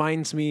like, it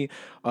reminds me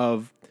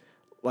of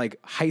like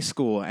high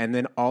school. And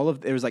then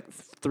there was like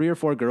 3 or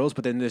 4 girls,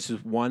 but then there's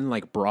just one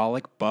like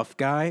brolic buff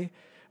guy,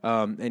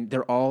 and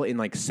they're all in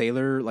like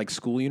sailor like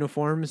school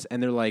uniforms,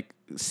 and they're like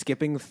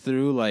skipping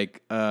through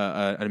like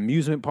an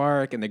amusement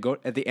park, and they go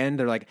at the end,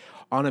 they're like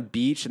on a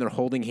beach, and they're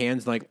holding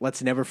hands like,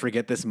 let's never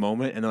forget this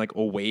moment, and then like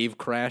a wave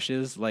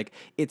crashes. Like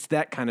it's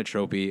that kind of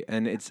tropey,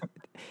 and it's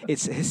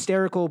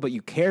hysterical, but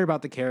you care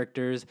about the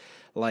characters.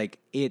 Like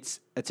it's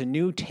a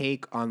new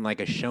take on like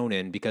a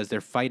shonen, because they're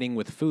fighting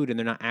with food and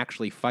they're not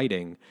actually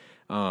fighting.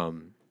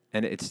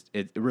 And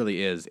it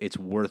really is. It's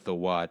worth a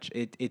watch.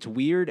 It's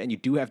weird, and you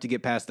do have to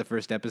get past the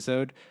first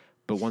episode,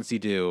 but once you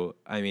do,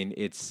 I mean,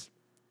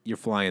 you're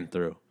flying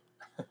through.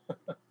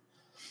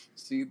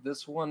 See,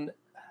 this one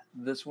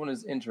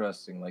is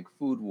interesting. Like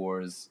Food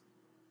Wars.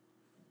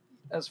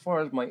 As far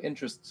as my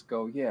interests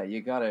go, yeah,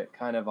 you got it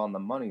kind of on the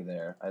money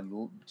there.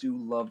 Do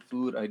love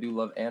food. I do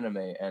love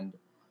anime, and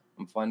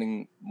I'm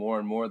finding more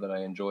and more that I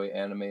enjoy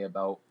anime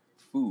about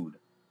food.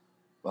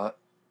 But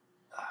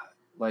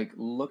like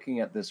looking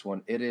at this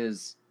one, it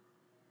is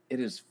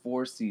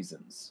 4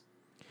 seasons.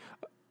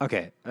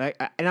 Okay,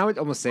 and I would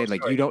almost say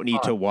like sorry, you don't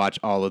need to 5. watch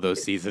all of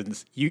those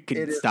seasons. You It can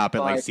is stop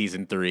at like 5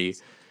 season 3.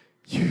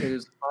 It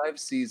is 5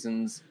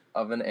 seasons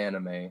of an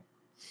anime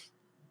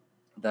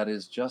that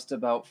is just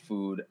about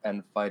food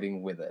and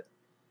fighting with it.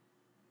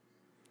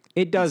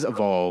 It does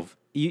evolve.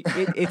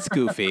 It's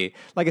goofy.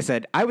 Like I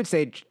said, I would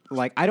say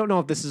like I don't know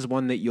if this is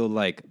one that you'll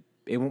like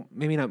it won't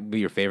maybe not be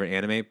your favorite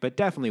anime, but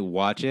definitely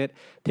watch it.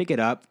 Pick it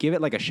up, give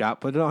it like a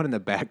shot, put it on in the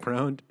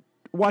background.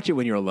 Watch it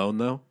when you're alone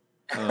though.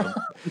 Um,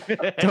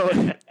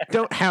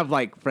 don't have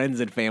like friends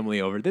and family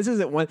over. This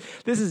isn't one.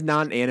 This is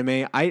not an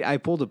anime. I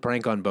pulled a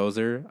prank on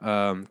Bozer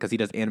because he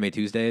does Anime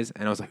Tuesdays,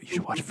 and I was like, you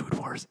should watch Food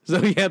Wars.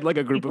 So he had like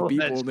a group of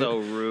people. That's and they- so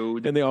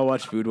rude. and they all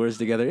watched Food Wars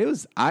together. It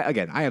was I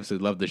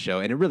absolutely love the show,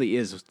 and it really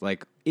is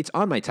like it's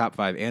on my top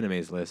 5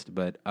 animes list.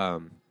 But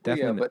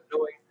definitely, Yeah, but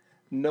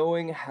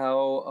knowing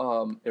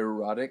how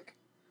erotic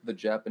the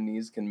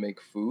Japanese can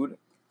make food,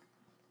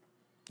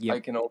 Yep. I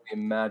can only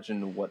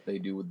imagine what they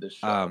do with this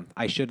show.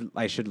 I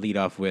should lead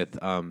off with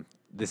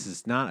this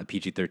is not a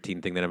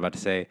PG-13 thing that I'm about to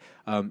say.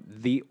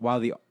 While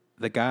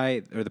the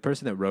guy or the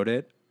person that wrote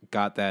it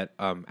got that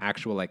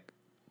actual like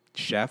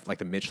chef, like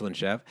the Michelin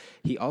chef,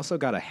 he also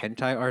got a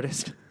hentai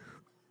artist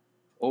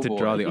Oh to boy.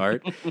 draw the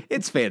art.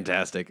 It's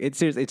fantastic. It's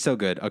seriously, it's so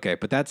good. Okay,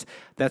 but that's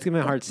gonna be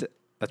my hard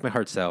that's my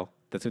hard sell.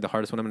 That's the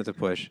hardest one I'm gonna have to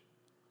push.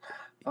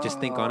 Just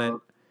think on it.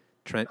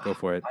 Trent, go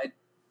for it.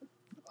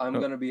 I'm Oh.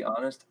 gonna be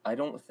honest. I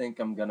don't think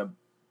I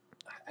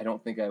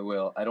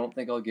will. I don't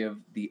think I'll give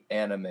the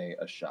anime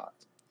a shot.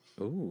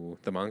 Ooh,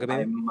 the manga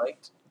I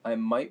baby.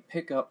 might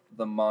pick up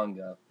the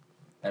manga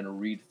and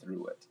read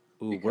through it.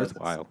 Ooh, because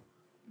worthwhile.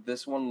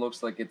 This one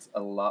looks like it's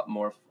a lot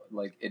more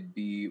like it'd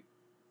be.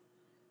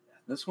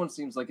 This one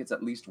seems like it's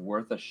at least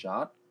worth a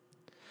shot.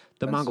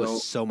 The and manga so-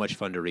 was so much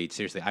fun to read.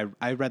 Seriously,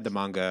 I read the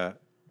manga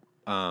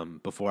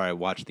before I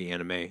watched the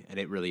anime, and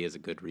it really is a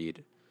good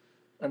read.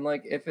 And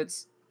like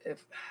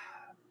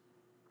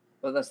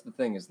but that's the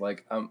thing is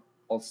like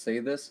I'll say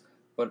this,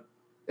 but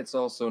it's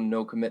also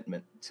no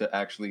commitment to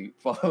actually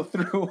follow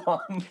through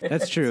on it.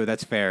 That's true.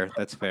 That's fair.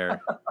 That's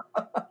fair.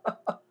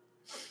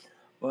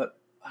 But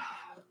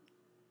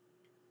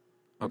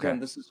Okay. again,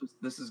 this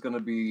is gonna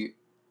be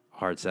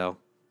Hard sell.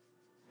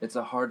 it's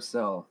a hard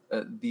sell.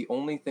 The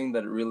only thing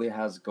that it really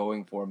has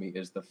going for me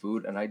is the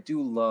food, and I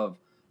do love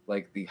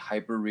like the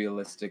hyper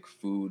realistic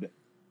food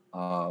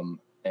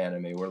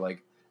anime where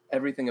like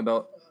everything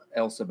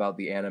else about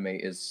the anime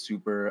is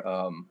super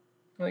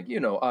like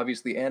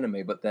obviously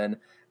anime, but then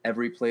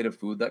every plate of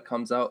food that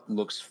comes out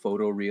looks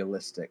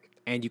photorealistic.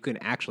 And you can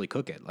actually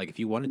cook it. Like if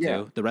you wanted Yeah.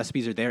 to, the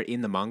recipes are there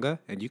in the manga,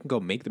 and you can go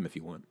make them if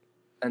you want.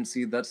 And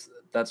see, that's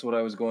what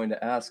I was going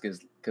to ask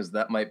is because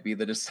that might be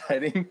the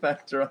deciding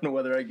factor on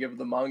whether I give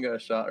the manga a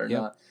shot or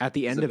not. At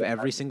the end So of that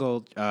every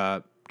single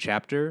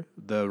chapter,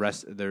 the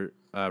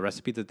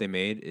recipe that they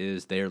made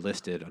is they're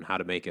listed on how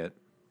to make it.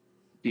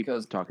 Keep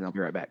Because- talking. I'll be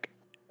right back.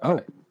 Oh,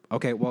 Alright.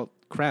 okay. Well,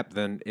 crap.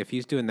 Then if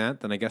he's doing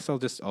that, then I guess I'll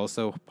just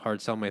also hard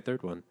sell my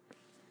third one.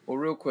 Well,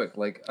 real quick,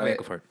 like Oh, yeah,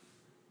 go for it.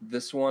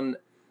 this one,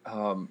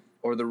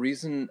 or the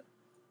reason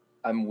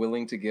I'm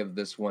willing to give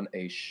this one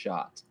a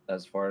shot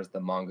as far as the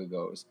manga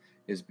goes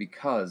is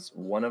because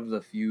one of the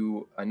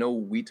few, I know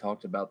we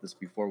talked about this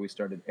before we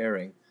started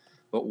airing,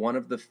 but one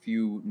of the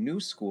few new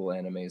school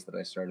animes that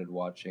I started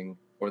watching,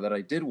 or that I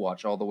did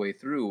watch all the way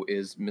through,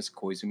 is Miss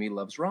Koizumi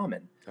Loves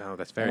Ramen. Oh,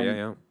 that's fair. Yeah,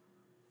 yeah.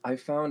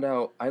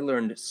 I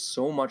learned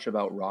so much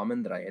about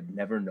ramen that I had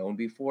never known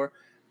before,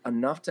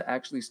 enough to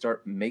actually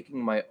start making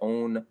my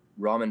own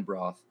ramen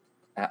broth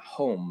at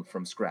home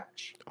from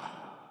scratch.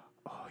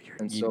 Oh,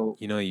 And so-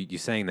 you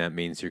saying that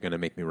means you're gonna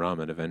make me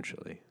ramen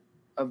eventually.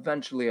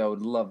 Eventually, I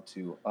would love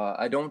to.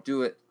 I don't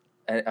do it.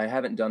 I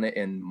haven't done it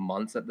in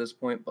months at this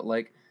point, but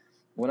like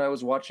when I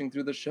was watching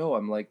through the show,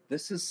 I'm like,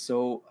 this is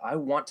so. I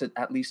want to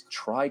at least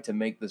try to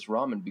make this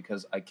ramen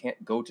because I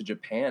can't go to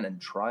Japan and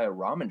try a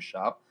ramen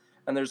shop,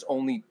 and there's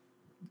only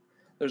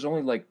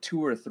like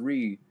 2 or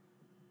 3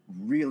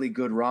 really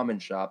good ramen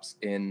shops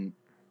in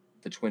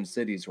the Twin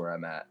Cities where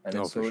I'm at, and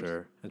Oh, it's, for so it's-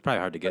 sure. It's probably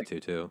hard to get like- to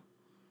too.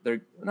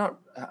 they're not.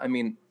 I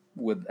mean,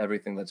 with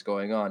everything that's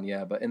going on,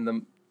 yeah, but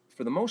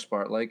for the most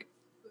part, like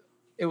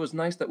it was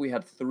nice that we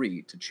had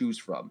 3 to choose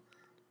from,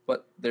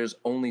 but there's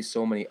only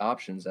so many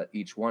options at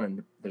each one,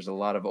 and there's a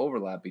lot of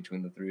overlap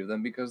between the 3 of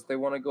them because they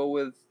want to go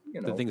with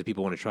The things that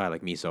people want to try,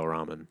 like miso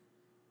ramen.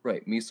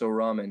 right miso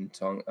ramen,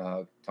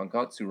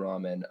 tonkatsu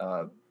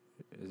ramen.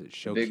 Is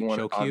it big one,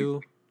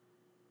 Shokyu?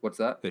 What's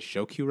that? The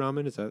Shokyu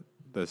ramen? Is that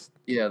this?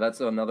 Yeah, that's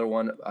another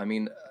one. I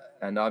mean,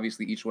 and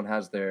obviously each one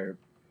has their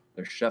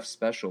chef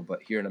special,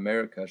 but here in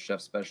America, chef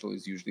special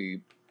is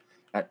usually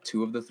at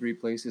 2 of the 3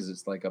 places.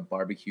 It's like a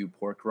barbecue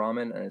pork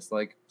ramen, and it's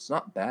like it's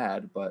not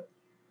bad, but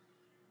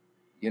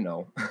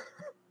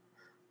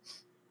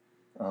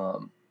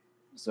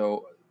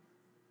so,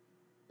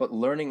 but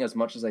learning as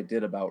much as I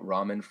did about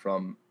ramen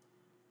from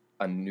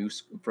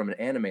from an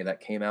anime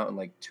that came out in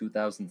like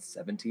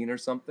 2017 or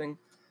something,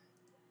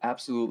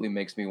 absolutely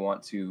makes me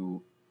want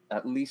to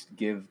at least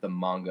give the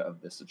manga of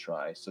this a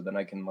try. So then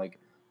I can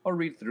I'll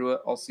read through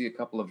it. I'll see a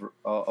couple of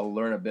I'll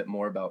learn a bit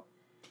more about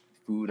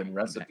food and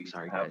recipes.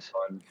 Sorry, and have guys.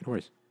 fun No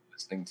worries.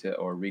 listening to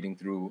or reading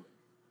through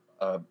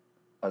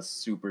a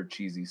super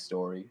cheesy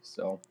story.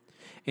 So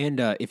And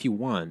if you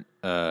want,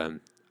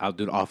 I'll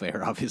do it off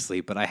air,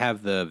 obviously, but I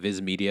have the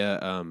Viz Media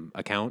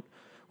account,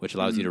 which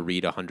allows you to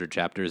read 100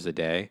 chapters a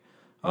day.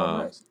 Oh,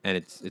 nice. And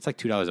it's like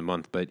 $2 a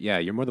month. But yeah,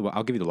 you're more than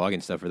I'll give you the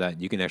login stuff for that.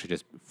 You can actually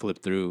just flip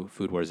through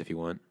Food Wars if you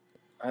want.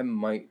 I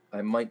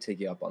might take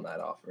you up on that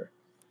offer.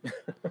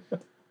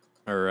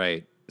 All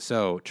right.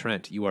 So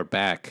Trent, you are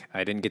back.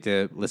 I didn't get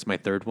to list my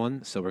third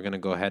one, so we're gonna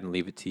go ahead and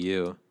leave it to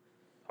you.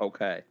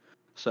 Okay.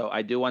 So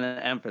I do want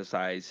to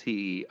emphasize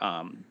he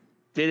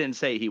didn't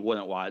say he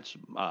wouldn't watch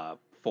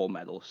Full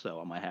Metal, so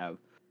I'm gonna have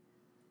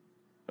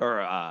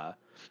or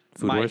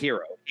Food My Wars. Hero.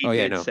 He Oh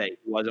yeah, did no. say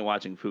he wasn't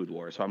watching Food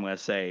Wars, so I'm gonna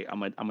say I'm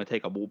gonna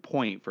take a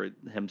point for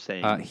him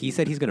saying He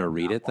said he's gonna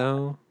read it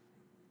though.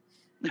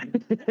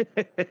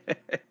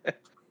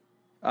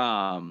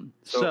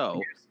 So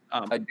here's-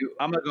 um I do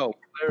I'm gonna go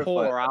clarify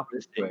polar that real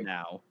opposite quick.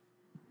 now.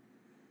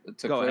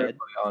 To Go clarify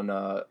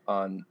ahead.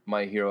 on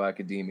My Hero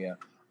Academia.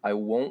 I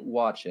won't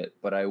watch it,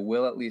 but I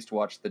will at least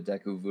watch the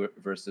Deku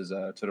versus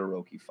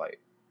Todoroki fight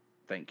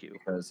Thank you.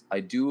 because I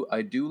do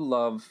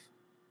love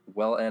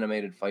well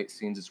animated fight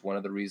scenes. It's one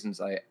of the reasons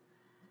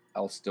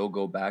I'll still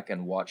go back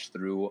and watch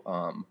through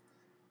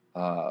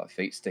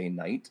Fate Stay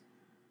Night.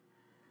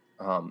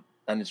 And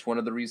it's one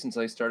of the reasons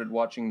I started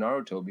watching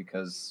Naruto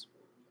because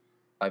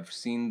I've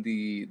seen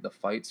the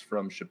fights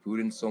from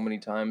Shippuden so many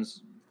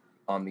times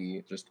on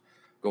the just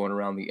going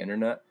around the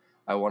internet.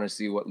 I want to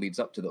see what leads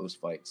up to those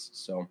fights.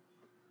 So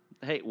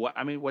Hey, what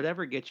I mean,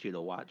 whatever gets you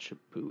to watch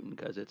Putin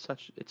because it's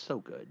so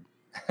good.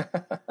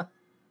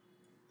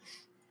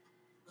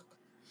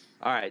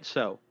 All right,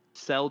 so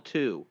Cell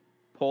 2,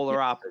 polar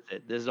Yes.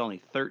 opposite. This is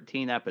only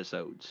 13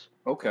 episodes.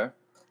 Okay.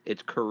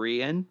 It's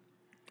Korean,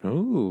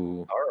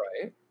 Ooh. All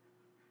right.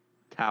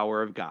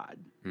 Tower of God.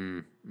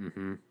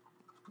 Mm-hmm.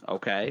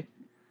 Okay.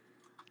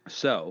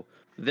 So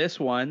this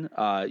one,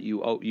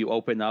 you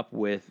open up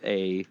with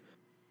a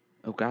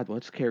oh God,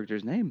 what's the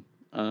character's name?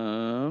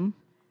 I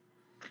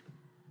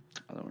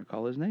don't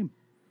recall his name.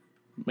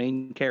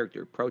 Main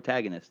character,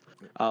 protagonist,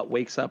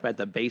 wakes up at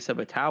the base of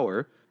a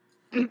tower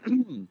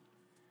and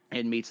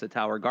meets the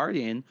tower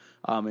guardian.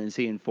 And is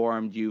he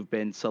informed you've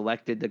been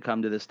selected to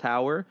come to this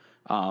tower?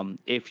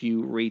 If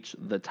you reach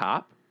the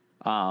top,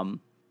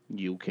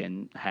 you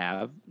can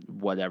have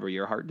whatever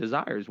your heart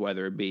desires,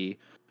 whether it be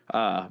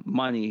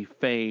money,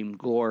 fame,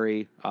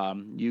 glory.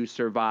 You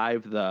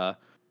survive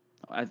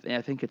I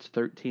think it's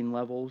 13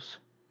 levels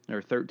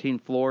or 13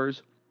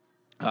 floors,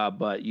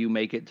 but you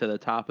make it to the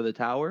top of the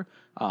tower,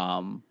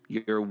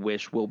 your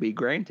wish will be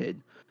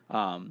granted.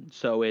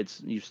 So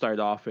it's you start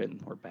off and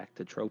we're back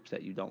to tropes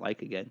that you don't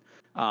like again.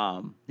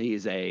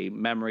 He's a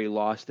memory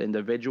lost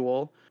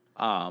individual.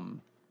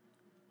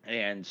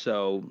 And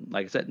so,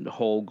 like I said, the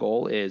whole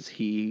goal is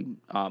he's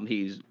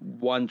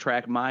one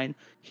track mind.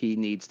 He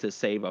needs to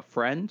save a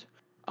friend,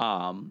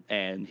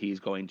 and he's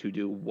going to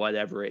do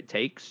whatever it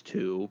takes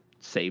to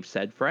save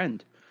said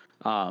friend.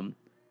 Um,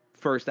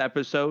 First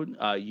episode,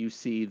 you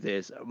see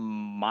this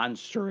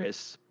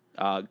monstrous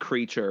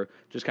creature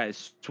just kind of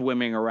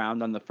swimming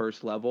around on the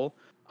first level,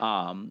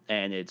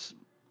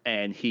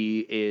 and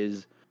he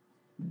is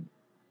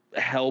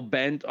hell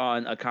bent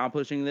on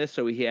accomplishing this,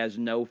 so he has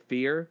no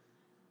fear.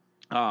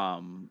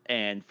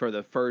 And for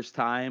the first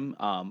time,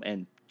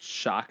 and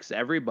shocks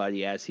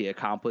everybody as he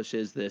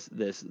accomplishes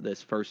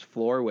this first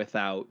floor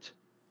without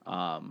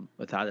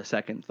a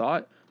second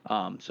thought.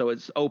 So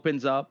it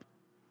opens up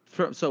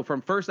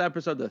from first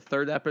episode to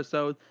third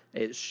episode,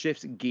 it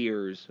shifts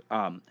gears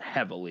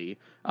heavily.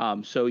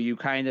 So you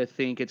kind of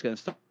think it's going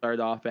to start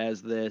off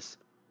as this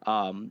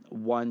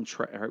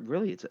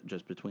really it's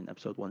just between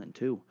episode 1 and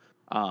 2.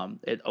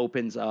 It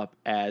opens up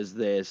as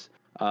this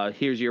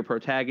here's your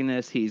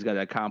protagonist. He's going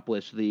to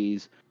accomplish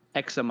these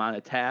X amount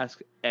of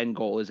tasks. End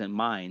goal is in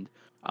mind.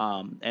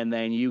 And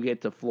then you get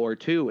to floor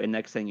 2, and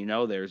next thing you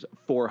know, there's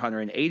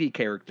 480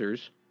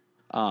 characters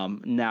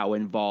now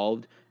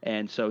involved.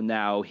 And so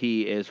now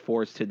he is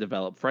forced to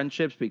develop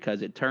friendships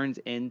because it turns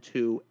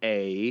into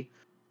a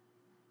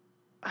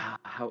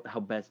how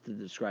best to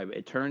describe it.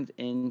 It turns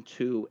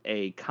into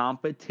a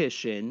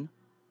competition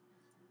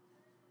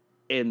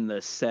in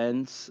the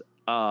sense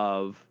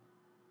of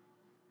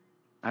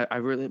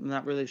I'm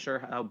not really sure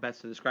how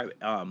best to describe it.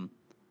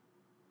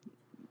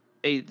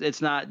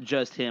 It's not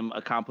just him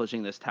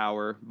accomplishing this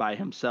tower by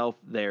himself.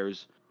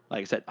 There's,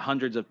 like I said,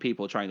 hundreds of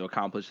people trying to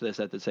accomplish this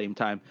at the same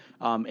time.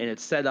 And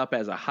it's set up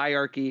as a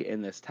hierarchy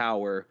in this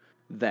tower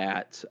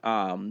that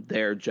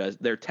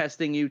they're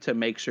testing you to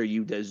make sure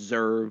you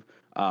deserve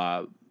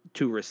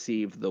to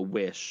receive the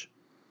wish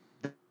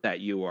that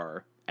you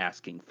are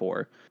asking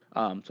for.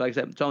 So like I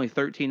said, it's only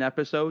 13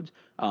 episodes.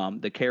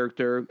 The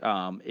character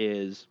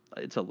is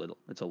it's a little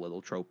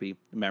tropey,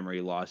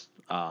 memory lost.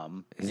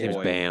 His name's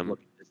Boy Bam.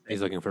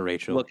 He's looking for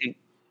Rachel.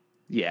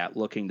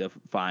 looking to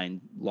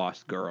find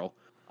lost girl.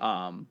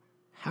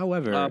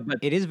 However, But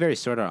it is very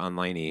Sword Art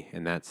Online-y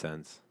in that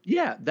sense.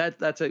 yeah,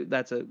 that's a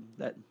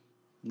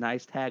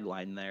nice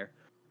tagline there.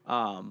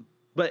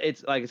 But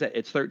it's like I said,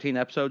 it's 13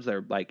 episodes.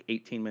 They're like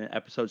 18-minute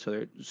episodes, so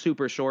they're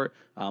super short.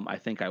 I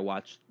think I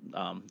watched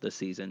the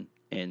season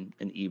in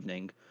an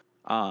evening.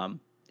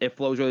 It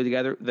flows really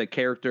together. The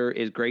character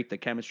is great. The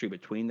chemistry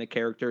between the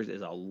characters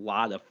is a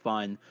lot of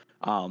fun.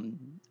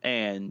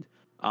 And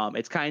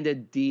It's kind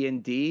of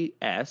D&D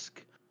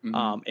esque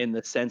Mhm. in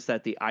the sense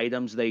that the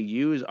items they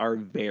use are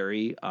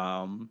very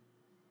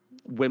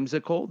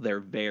whimsical. They're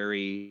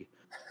very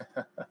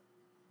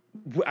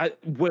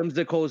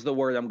whimsical is the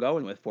word I'm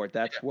going with for it.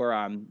 That's where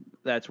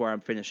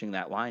I'm finishing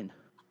that line.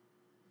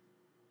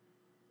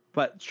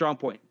 But strong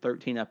point,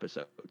 13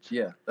 episodes.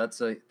 Yeah,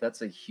 that's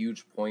a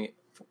huge point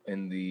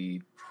in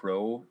the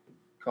pro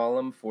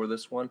column for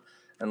this one.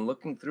 And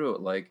looking through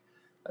it, like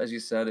as you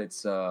said,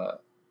 it's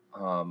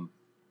um,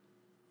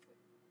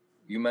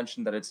 you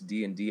mentioned that it's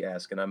D&D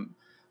esque, and I'm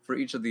for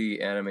each of the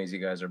animes you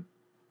guys are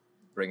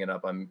bringing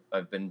up.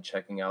 I've been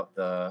checking out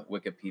the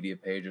Wikipedia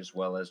page as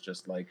well as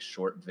just like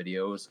short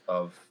videos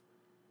of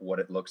what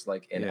it looks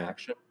like in Yeah.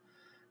 action,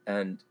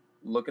 and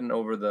looking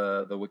over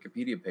the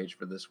Wikipedia page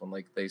for this one,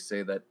 like they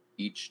say that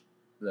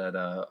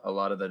a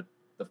lot of the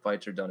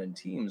fights are done in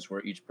teams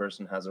where each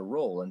person has a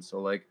role, and so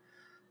like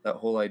that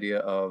whole idea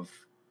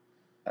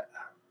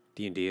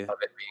D&D. of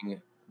it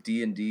being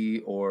D&D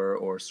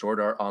or Sword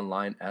Art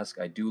Online esque,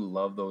 I do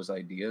love those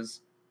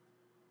ideas.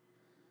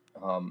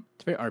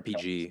 It's very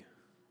RPG.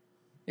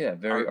 Yeah,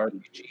 very RPG,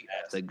 RPG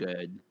that's a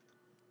good.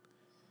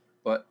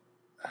 but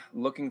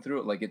looking through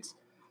it, like it's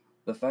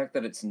the fact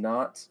that it's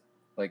not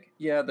like,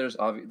 yeah, there's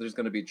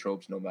going to be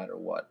tropes no matter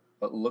what,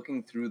 but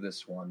looking through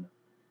this one,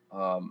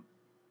 um,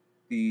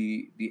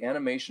 the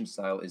animation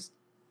style is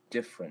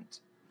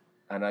different,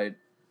 and I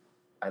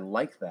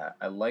like that.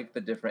 I like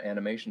the different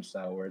animation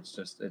style where it's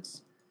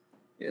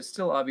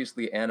still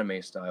obviously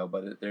anime style,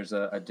 but there's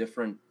a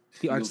different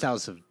The art feel. style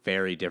is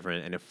very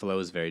different, and it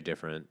flows very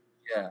different.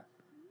 Yeah,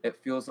 it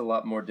feels a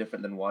lot more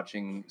different than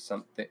watching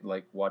something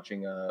like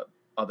watching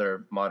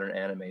other modern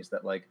animes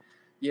that like,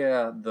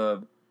 yeah,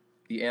 the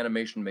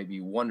animation may be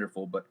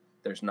wonderful, but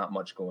there's not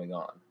much going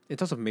on.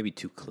 It's also maybe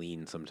too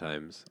clean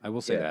sometimes. I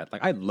will say Yeah, that.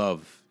 Like I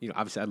love,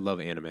 obviously I love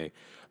anime,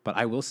 but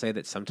I will say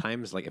that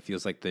sometimes like it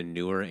feels like the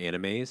newer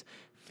animes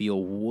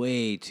feel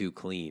way too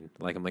clean.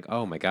 Like I'm like,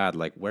 "Oh my God,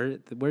 like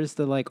where's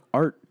the like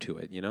art to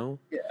it, you know?"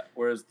 yeah.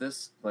 Whereas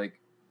this, like,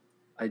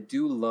 I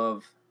do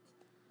love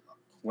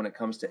when it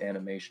comes to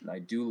animation. I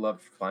do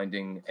love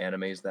finding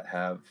animes that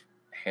have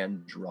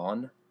hand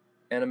drawn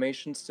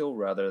animation still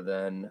rather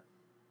than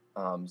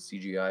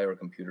CGI or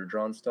computer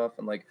drawn stuff.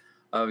 And like,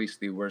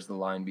 obviously, where's the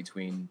line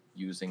between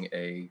using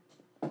a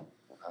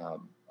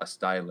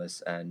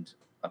stylus and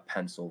a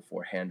pencil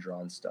for hand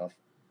drawn stuff,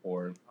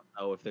 or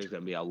Oh, if there's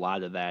going to be a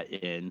lot of that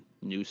in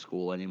new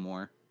school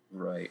anymore.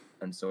 right?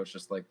 And so it's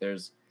just like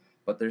there's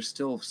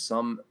still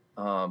some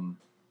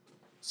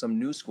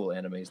new school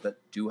animes that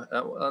do,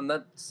 and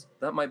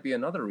that might be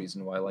another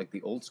reason why I like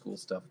the old school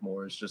stuff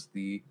more. Is just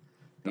The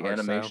the art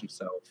style. animation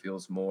style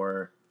feels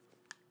more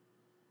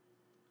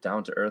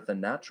down to earth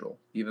and natural,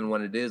 even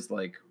when it is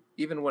like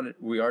even when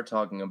we are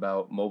talking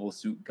about Mobile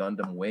Suit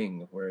Gundam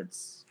Wing, where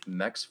it's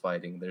mechs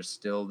fighting, there's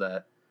still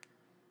that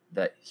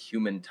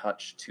human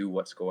touch to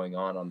what's going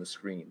on the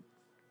screen.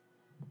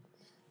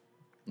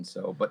 And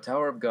so, but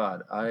Tower of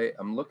God,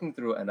 I'm looking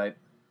through it, and I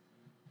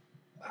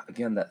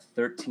again that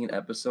 13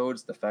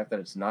 episodes, the fact that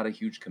it's not a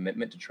huge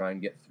commitment to try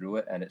and get through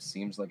it, and it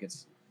seems like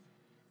it's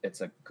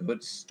a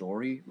good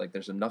story. Like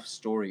there's enough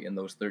story in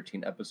those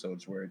 13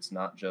 episodes where it's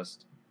not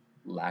just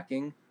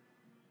lacking.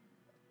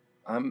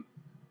 I'm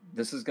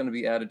This is going to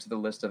be added to the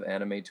list of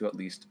anime to at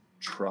least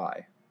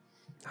try.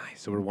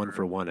 Nice. So we're 1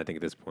 for 1, I think,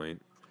 at this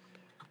point.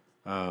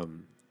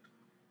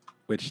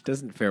 Which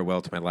doesn't fare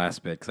well to my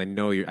last bit because I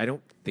know I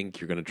don't think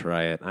you're gonna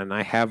try it, and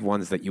I have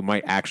ones that you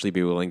might actually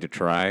be willing to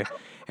try,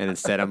 and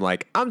instead I'm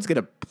like, I'm just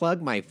gonna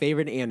plug my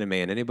favorite anime,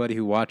 and anybody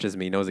who watches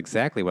me knows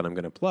exactly what I'm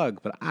gonna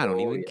plug, but I don't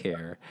Oh even yeah.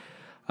 care.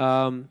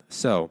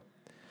 So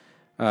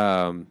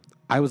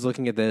I was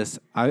looking at this.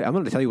 I'm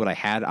going to tell you what I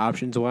had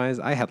options wise.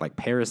 I had like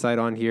Parasite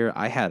on here.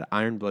 I had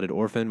Iron Blooded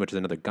Orphan, which is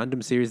another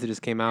Gundam series that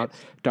just came out.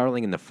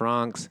 Darling in the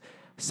Franxx,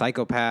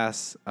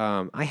 Psychopaths.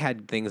 I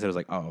had things that I was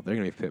like, oh, they're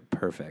going to be fit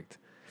perfect.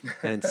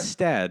 And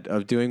instead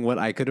of doing what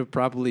I could have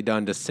probably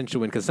done to cinch a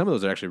win, because some of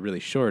those are actually really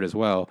short as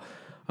well,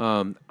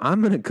 I'm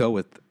going to go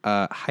with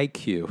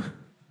Haikyuu,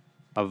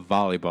 a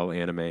volleyball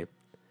anime.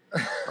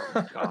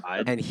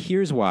 God. And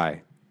here's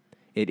why.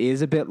 It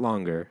is a bit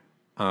longer.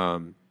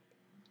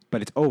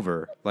 But it's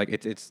over. Like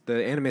it's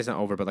the anime is not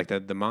over, but like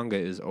the manga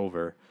is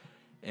over,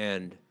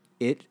 and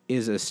it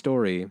is a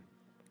story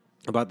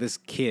about this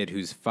kid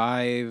who's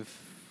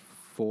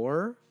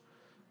 5'4",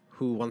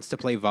 who wants to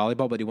play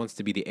volleyball, but he wants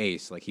to be the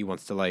ace. He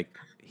wants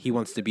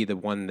to be the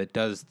one that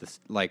does this,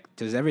 like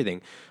does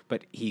everything.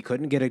 But he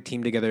couldn't get a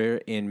team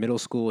together in middle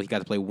school. He got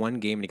to play one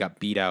game and he got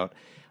beat out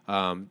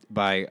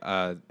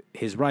by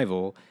his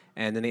rival,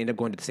 and then they end up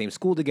going to the same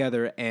school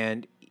together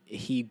and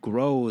he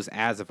grows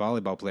as a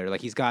volleyball player. Like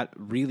he's got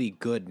really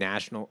good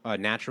natural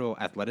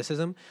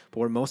athleticism, but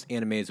where most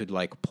animes would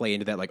like play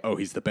into that, like, oh,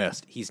 he's the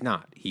best. He's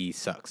not. He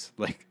sucks.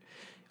 Like,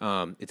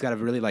 it's got a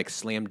really like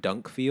slam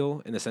dunk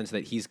feel in the sense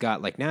that he's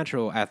got like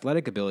natural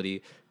athletic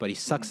ability, but he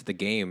sucks at the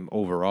game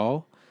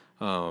overall.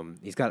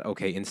 He's got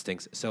okay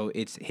instincts, so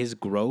it's his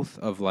growth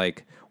of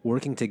like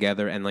working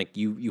together and like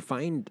you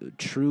find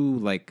true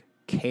like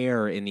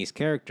care in these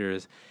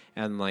characters.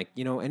 And like,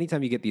 you know,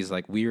 anytime you get these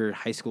like weird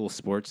high school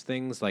sports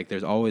things, like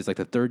there's always like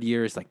the third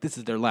year is like this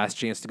is their last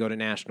chance to go to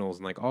nationals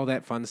and like all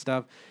that fun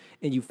stuff.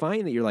 And you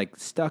find that you're like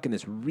stuck in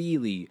this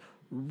really,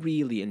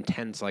 really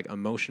intense like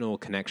emotional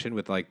connection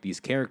with like these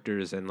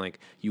characters, and like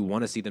you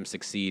want to see them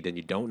succeed and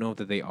you don't know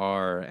that they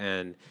are,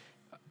 and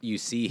you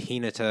see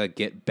Hinata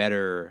get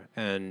better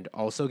and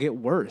also get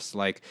worse.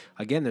 Like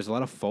again, there's a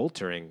lot of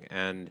faltering,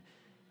 and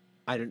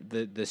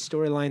the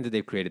storyline that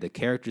they've created, the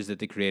characters that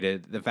they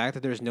created, the fact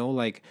that there's no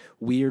like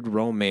weird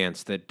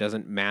romance that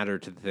doesn't matter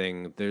to the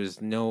thing. There's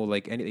no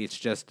like any. It's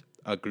just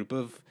a group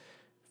of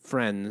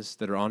friends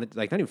that are on it,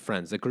 like not even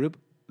friends,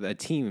 a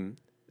team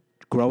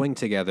growing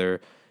together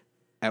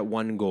at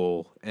one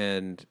goal,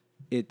 and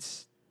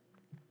it's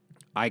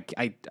I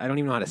don't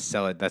even know how to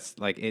sell it. That's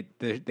like it.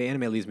 The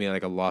anime leaves me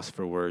like a loss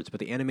for words, but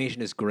the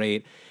animation is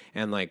great,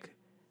 and like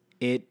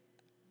it.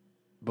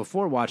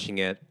 Before watching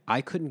it, I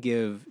couldn't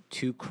give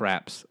two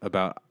craps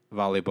about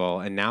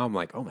volleyball, and now I'm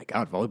like, oh my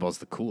god, volleyball's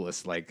the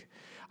coolest. Like,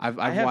 I've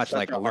have watched such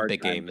like a hard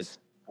Olympic time with games.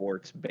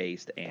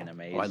 sports-based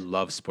animes. Oh, I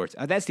love sports.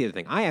 That's the other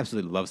thing. I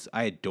absolutely love.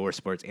 I adore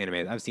sports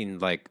anime. I've seen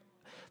like,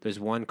 there's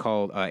one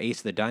called Ace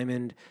of the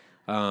Diamond,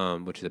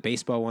 which is a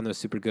baseball one that was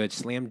super good.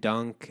 Slam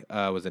Dunk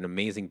was an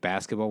amazing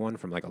basketball one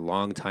from like a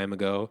long time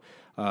ago.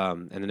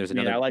 And then there's I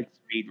mean, another. I like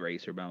Speed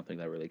Racer, but I don't think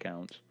that really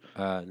counts.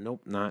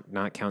 Nope,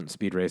 not counting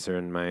Speed Racer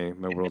in my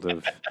world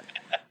of.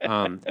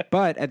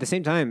 But at the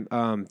same time,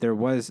 there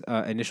was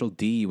Initial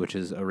D, which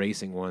is a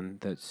racing one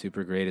that's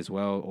super great as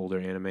well, older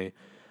anime.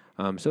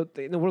 So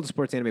in the world of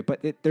sports anime,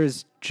 but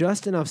there's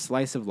just enough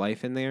slice of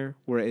life in there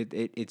where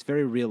it's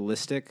very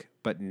realistic,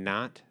 but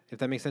not, if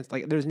that makes sense.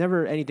 Like there's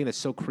never anything that's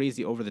so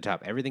crazy over the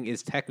top. Everything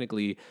is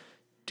technically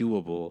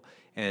doable,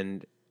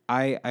 and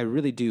I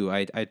really do.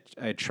 I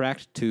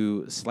attract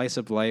to slice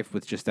of life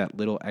with just that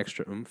little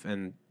extra oomph,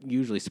 and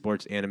usually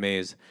sports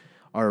animes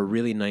are a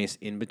really nice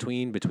in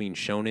between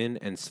shonen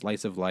and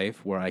slice of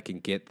life, where I can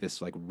get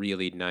this like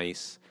really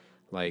nice,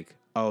 like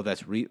oh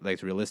that's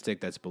like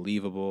realistic, that's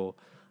believable,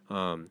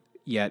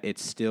 yet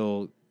it's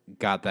still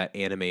got that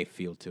anime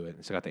feel to it.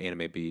 It's got the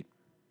anime beat.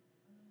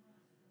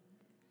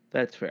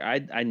 That's fair.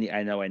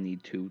 I know I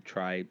need to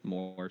try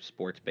more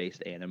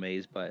sports-based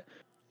animes, but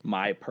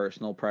my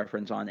personal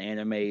preference on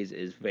animes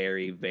is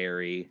very,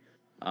 very,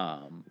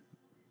 um,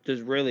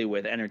 just really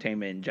with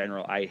entertainment in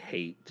general. I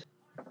hate,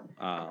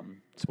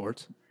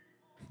 Sports.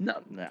 no,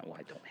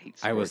 I don't hate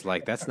I was sports.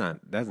 like,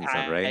 that doesn't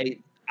sound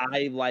right.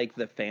 I like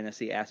the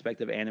fantasy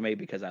aspect of anime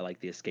because I like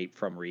the escape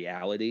from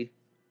reality.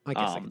 I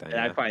guess I get that.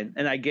 And I Yeah. find,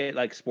 and I get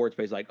like sports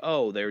based, like,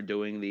 oh, they're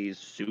doing these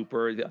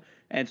super,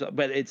 and so,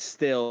 but it's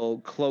still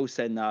close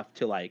enough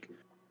to like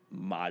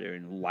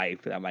modern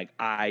life that I'm like,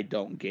 I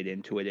don't get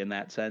into it in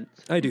that sense.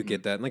 I do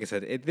get that. And like I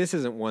said, this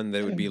isn't one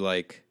that would be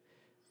like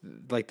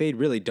they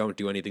really don't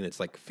do anything that's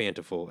like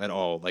fanciful at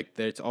all. Like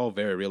it's all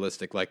very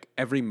realistic. Like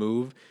every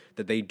move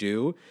that they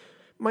do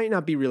might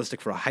not be realistic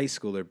for a high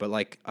schooler, but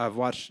like I've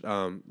watched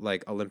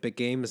like Olympic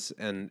games,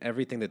 and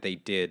everything that they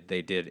did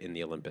in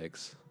the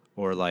Olympics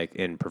or like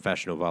in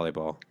professional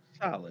volleyball.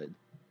 Solid.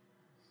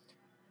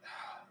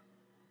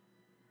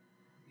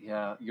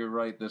 Yeah, you're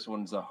right. This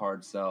one's a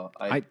hard sell.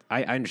 I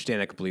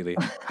understand that completely.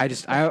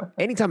 I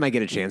anytime I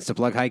get a chance to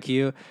plug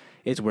Haikyuu,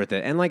 it's worth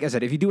it. And like I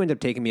said, if you do end up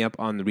taking me up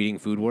on the reading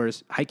Food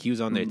Wars, Haikyuu's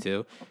on there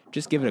too.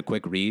 Just give it a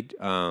quick read.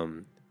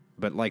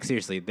 But like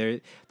seriously,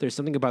 there's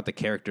something about the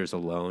characters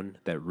alone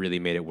that really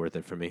made it worth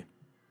it for me.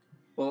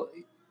 Well,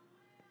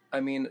 I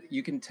mean,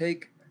 you can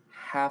take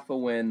half a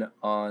win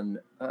on.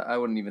 I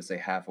wouldn't even say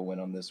half a win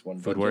on this one.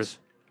 Food but Wars.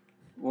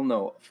 Well,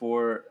 no,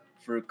 for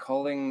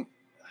calling,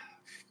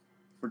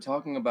 for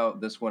talking about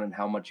this one and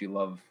how much you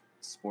love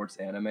sports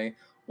anime.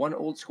 One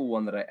old school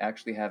one that I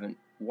actually haven't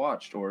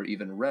watched or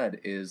even read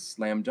is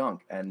Slam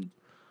Dunk, and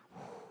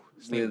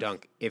Slam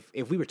Dunk.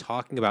 If we were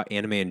talking about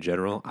anime in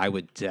general, I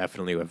would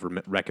definitely have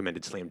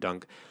recommended Slam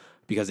Dunk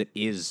because it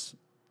is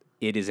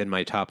in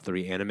my top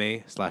 3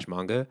 anime /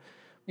 manga,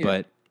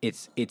 but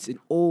it's an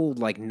old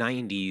like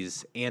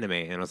 90s anime,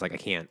 and I was like, I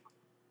can't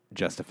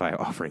justify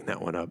offering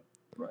that one up.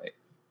 Right.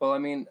 Well, I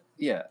mean,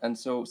 yeah, and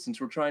so since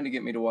we're trying to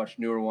get me to watch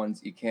newer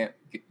ones, you can't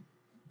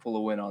pull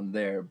a win on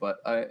there. But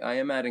I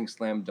am adding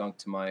Slam Dunk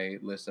to my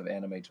list of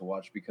anime to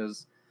watch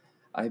because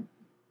I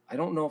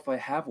don't know if I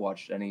have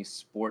watched any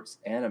sports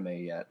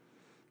anime yet.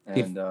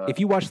 And If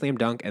you watch Slam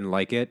Dunk and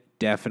like it,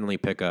 definitely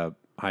pick up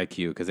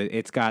Haikyuu because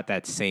it's got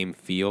that same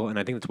feel, and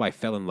I think that's why I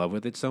fell in love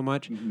with it so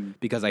much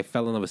because I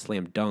fell in love with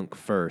Slam Dunk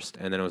first,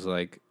 and then I was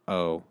like,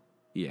 oh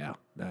yeah,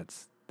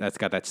 that's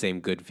got that same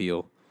good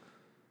feel.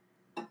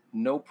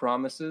 no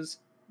promises.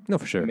 No,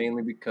 for sure.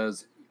 Mainly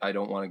because I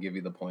don't want to give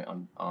you the point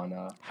on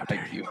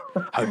Haikyuu.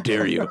 How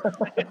dare you?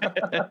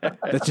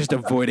 That's just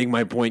avoiding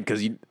my point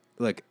because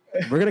look,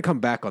 we're gonna come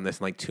back on this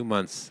in like 2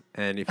 months,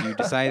 and if you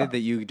decided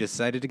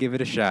to give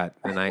it a shot,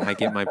 then I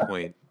get my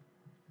point.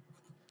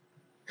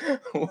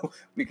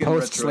 We can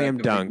Post Slam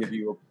retroactively Dunk. give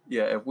you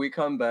if we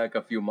come back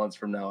a few months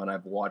from now and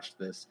I've watched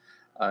this,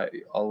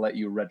 I'll let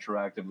you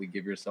retroactively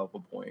give yourself a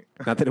point.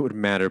 Not that it would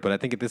matter, but I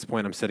think at this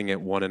point I'm sitting at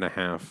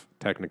 1.5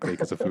 technically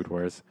because of Food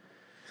Wars,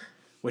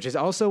 which is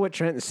also what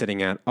Trent is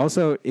sitting at.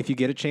 Also, if you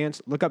get a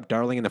chance, look up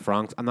Darling in the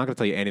Franxx. I'm not going to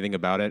tell you anything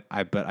about it,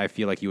 but I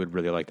feel like you would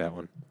really like that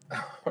one.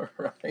 All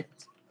right.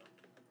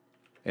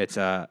 It's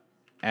FRANXX.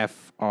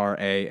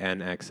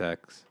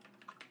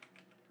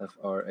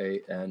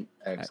 FRANXS.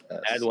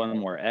 Add one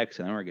more X,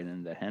 and then we're getting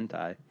into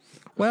hentai.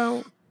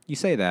 Well, you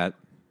say that.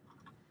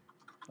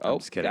 I'm Oh,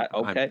 just kidding.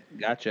 okay,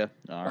 gotcha.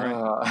 All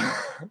right.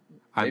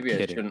 I'm Maybe I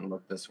kidding. shouldn't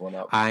look this one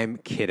up. I'm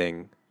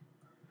kidding.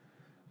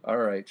 All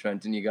right,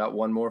 Trenton, you got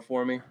one more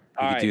for me?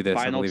 All can right, do this,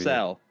 I Final believe in you.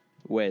 Cell,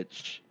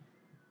 which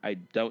I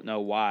don't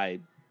know why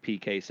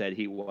PK said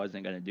he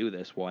wasn't going to do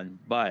this one,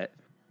 but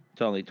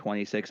it's only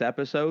 26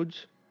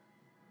 episodes,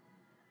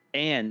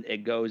 and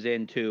it goes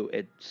into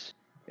it's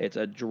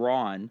a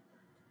drawn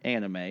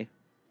anime.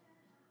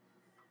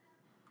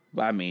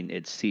 I mean,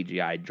 it's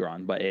CGI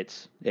drawn, but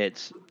it It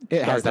starts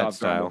has that off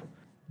drawn style. with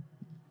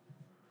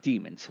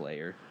Demon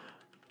Slayer.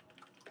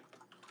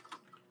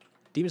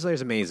 Demon Slayer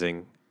is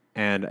amazing,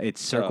 and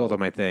it's circled So- on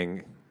my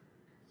thing.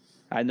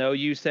 I know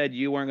you said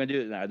you weren't going to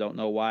do it, and I don't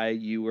know why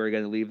you were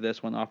going to leave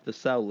this one off the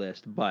sell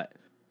list, but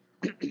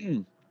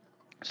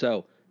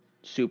so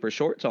super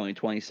short. It's only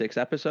 26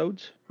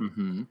 episodes.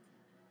 Mm-hmm.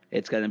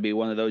 It's going to be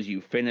one of those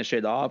you finish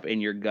it off,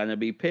 and you're going to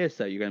be pissed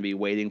that you're going to be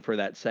waiting for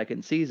that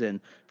second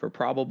season for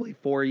probably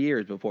 4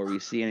 years before we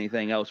see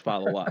anything else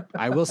follow up.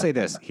 I will say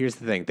this. Here's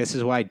the thing. This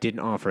is why I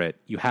didn't offer it.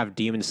 You have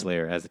Demon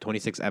Slayer as the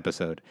 26th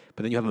episode,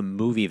 but then you have a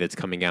movie that's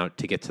coming out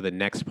to get to the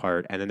next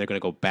part, and then they're going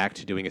to go back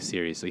to doing a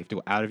series. So you have to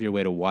go out of your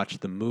way to watch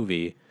the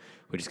movie,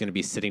 which is going to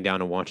be sitting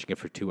down and watching it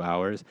for 2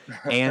 hours.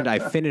 And I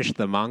finished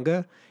the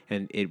manga,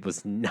 and it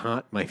was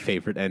not my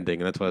favorite ending.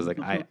 And that's why I was like,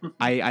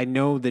 I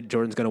know that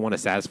Jordan's going to want a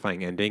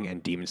satisfying ending,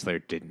 and Demon Slayer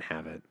didn't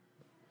have it.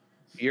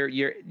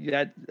 You're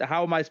that.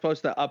 How am I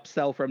supposed to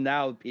upsell from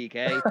now,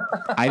 PK?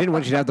 I didn't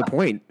want you to have the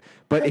point.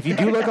 But if you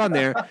do look on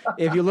there,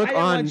 if you look I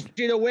didn't on... want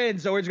you to win,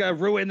 so we're just gonna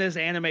ruin this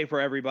anime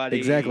for everybody.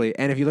 Exactly.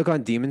 And if you look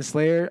on Demon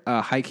Slayer,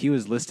 Haikyuu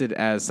is listed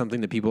as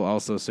something that people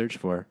also search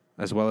for,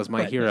 as well as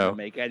My That Hero. doesn't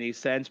make any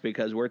sense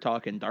because we're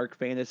talking dark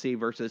fantasy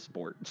versus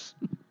sports.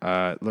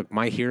 Look,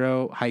 My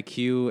Hero,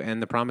 Haikyuu,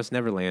 and The Promised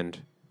Neverland.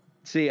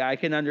 See, I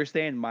can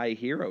understand My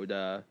Hero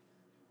to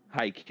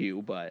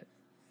Haikyuu, but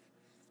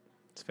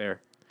It's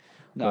fair.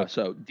 no. Look.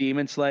 So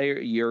Demon Slayer,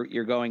 you're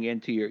going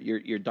into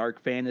your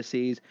dark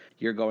fantasies.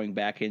 You're going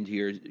back into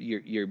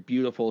your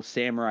beautiful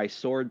samurai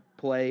sword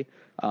play.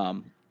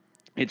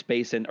 It's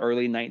based in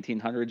early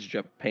 1900s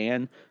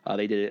Japan.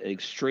 They did it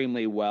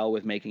extremely well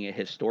with making it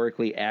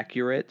historically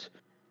accurate.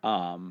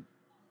 And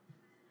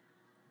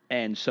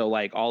so,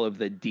 like, all of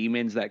the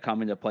demons that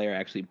come into play are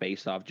actually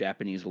based off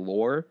Japanese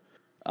lore.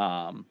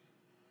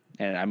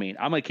 And I mean,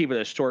 I'm gonna keep it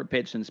a short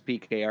pitch since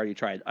PK already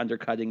tried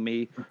undercutting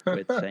me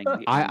with saying.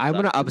 I'm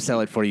going to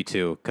upsell it for you,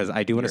 too, because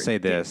I do want to You're say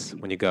this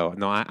when you go.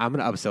 No, I'm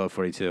going to upsell it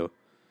for you, too.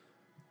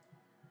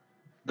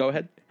 Go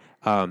ahead.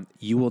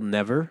 You will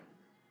never,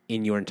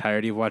 in your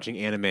entirety of watching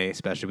anime,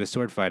 especially with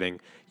sword fighting,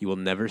 you will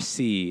never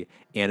see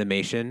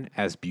animation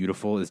as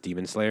beautiful as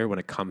Demon Slayer when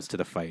it comes to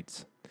the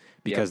fights.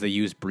 Because they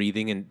use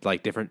breathing and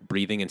like different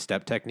breathing and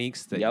step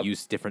techniques that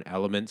use different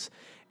elements.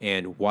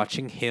 And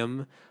watching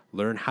him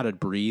learn how to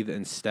breathe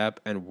and step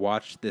and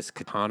watch this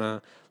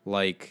katana,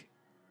 like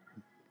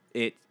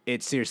it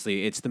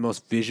seriously, it's the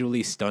most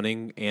visually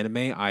stunning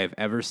anime I have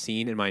ever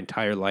seen in my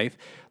entire life.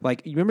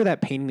 Like, you remember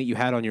that painting that you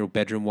had on your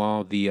bedroom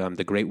wall,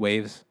 the Great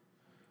Waves?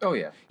 Oh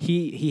yeah.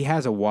 He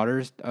has a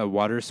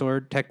water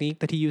sword technique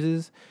that he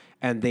uses,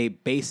 and they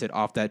base it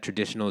off that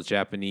traditional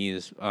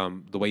Japanese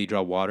the way you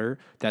draw water.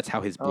 That's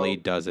how his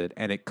blade does it,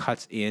 and it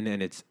cuts in,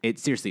 and it's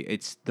seriously,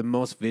 it's the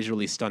most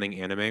visually stunning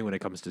anime when it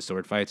comes to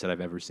sword fights that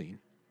I've ever seen.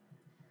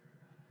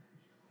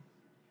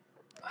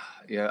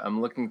 Yeah,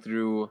 I'm looking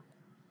through.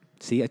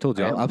 See, I told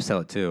you, I'll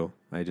upsell it too.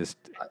 I just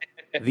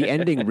the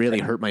ending really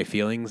hurt my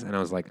feelings, and I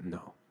was like,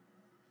 no,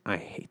 I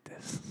hate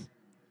this.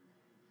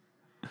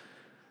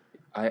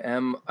 I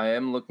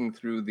am looking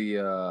through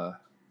the.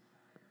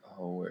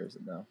 Where is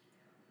it now?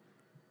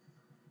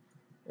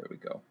 There we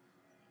go.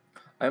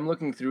 I'm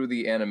looking through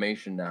the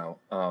animation now,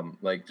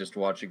 like just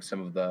watching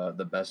some of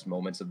the best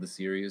moments of the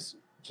series,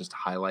 just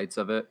highlights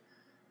of it,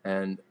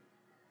 and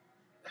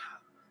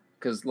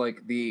because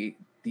like the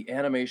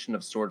animation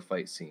of sword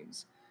fight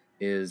scenes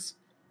is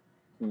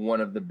one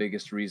of the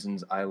biggest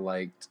reasons I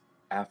liked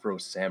Afro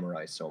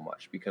Samurai so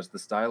much, because the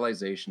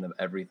stylization of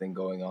everything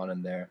going on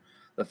in there,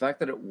 the fact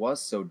that it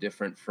was so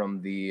different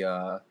from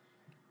the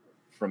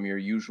from your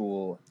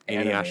usual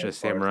anime as far Inuyasha as,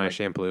 Samurai like-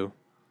 Champloo.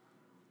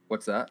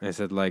 What's that? I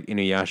said like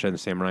Inuyasha and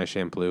Samurai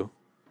Champloo.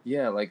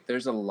 Yeah, like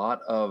there's a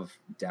lot of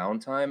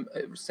downtime.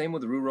 Same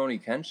with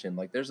Rurouni Kenshin.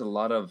 Like there's a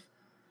lot of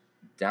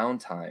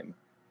downtime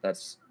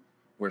that's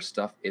where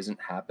stuff isn't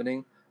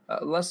happening.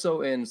 Less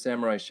so in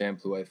Samurai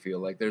Champloo, I feel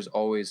like there's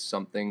always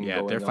something Yeah,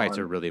 going their fights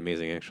on. are really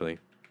amazing, actually.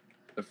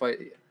 The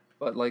fight,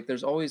 but like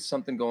there's always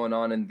something going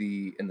on in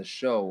the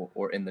show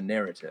or in the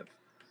narrative,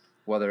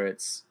 whether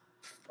it's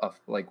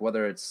like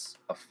whether it's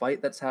a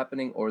fight that's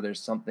happening or there's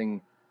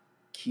something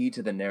key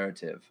to the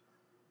narrative.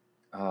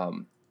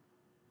 Um,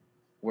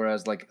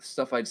 Whereas like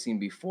stuff I'd seen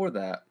before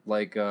that,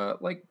 like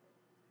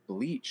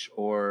Bleach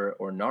or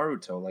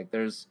Naruto, like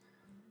there's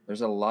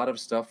a lot of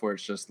stuff where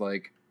it's just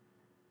like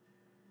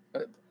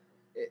uh,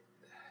 it,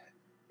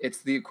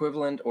 it's the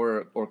equivalent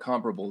or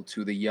comparable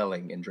to the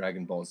yelling in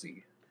Dragon Ball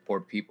Z,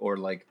 or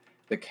like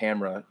the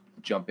camera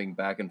jumping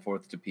back and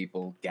forth to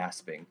people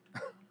gasping.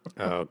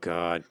 Oh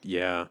God,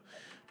 yeah,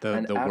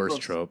 And the worst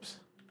tropes.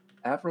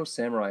 Afro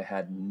Samurai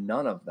had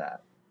none of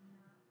that,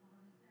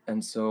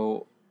 and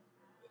so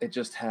it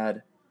just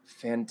had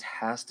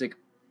fantastic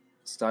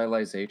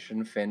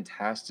stylization,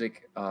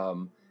 fantastic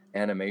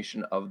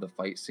animation of the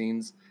fight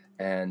scenes,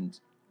 and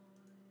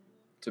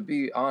to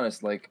be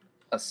honest, like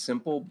a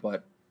simple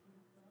but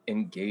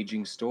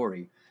engaging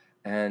story.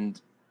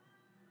 And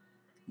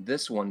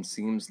this one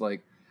seems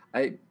like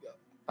I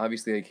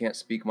obviously I can't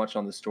speak much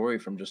on the story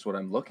from just what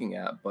I'm looking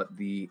at, but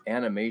the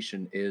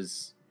animation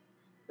is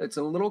it's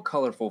a little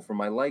colorful for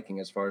my liking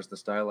as far as the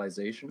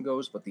stylization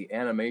goes, but the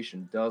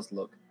animation does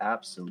look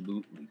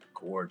absolutely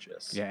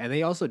gorgeous. Yeah, and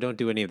they also don't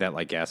do any of that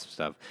like gasp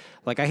stuff.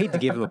 Like I hate to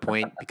give him a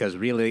point because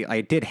really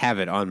I did have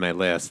it on my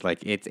list. Like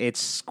it's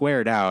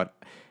squared out,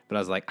 but I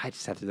was like, I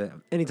just have to do that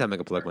anytime I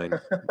can plug mine.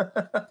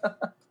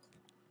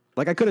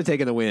 Like I could have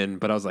taken the win,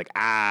 but I was like,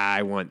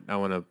 I want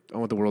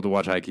the world to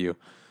watch Haikyuu.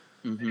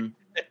 Mm-hmm.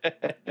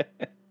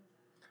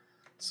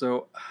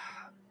 So,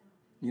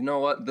 you know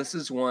what? This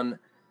is one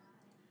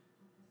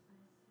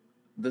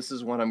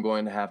I'm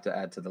going to have to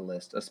add to the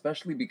list,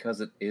 especially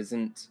because it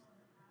isn't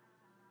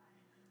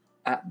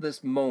at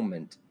this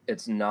moment,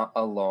 it's not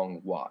a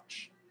long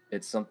watch.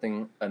 It's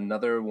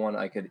another one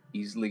I could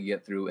easily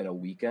get through in a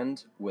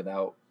weekend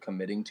without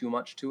committing too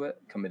much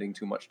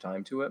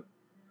time to it.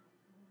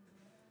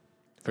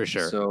 For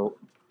sure. So,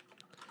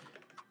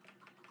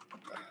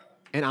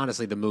 and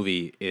honestly, the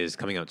movie is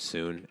coming out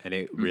soon, and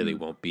it really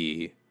won't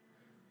be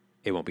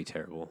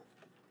terrible.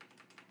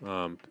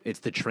 It's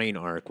the train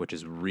arc, which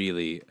is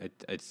really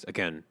it's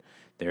again,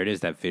 there it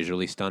is, that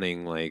visually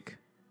stunning like.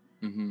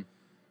 mm-hmm.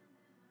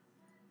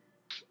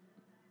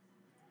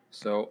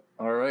 So,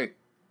 all right,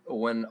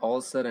 when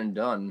all's said and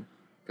done,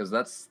 because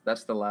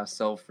that's the last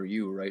cell for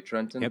you, right,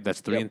 Trenton? Yep, that's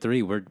 3 and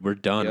 3. We're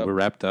done. Yep. We're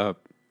wrapped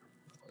up.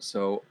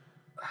 So,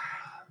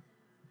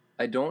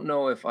 I don't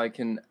know if I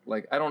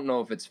don't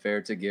know if it's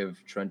fair to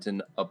give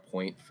Trenton a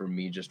point for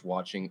me just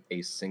watching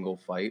a single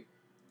fight.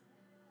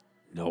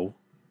 No.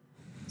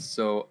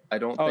 So I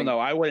don't. Oh think... no,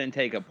 I wouldn't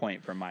take a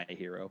point from My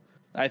Hero.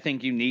 I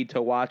think you need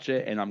to watch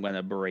it, and I'm going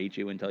to berate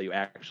you until you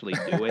actually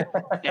do it,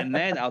 and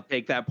then I'll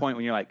take that point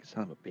when you're like,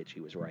 "Son of a bitch, he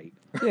was right."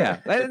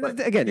 Yeah.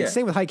 Again, Yeah. it's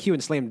same with Haikyuu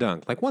and Slam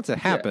Dunk. Like once it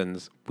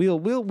happens,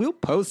 we'll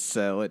post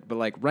sell it. But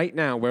like right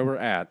now, where we're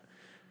at,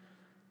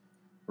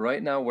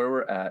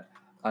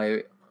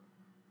 I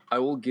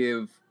will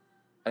give.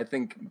 I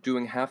think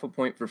doing half a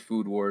point for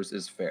Food Wars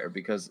is fair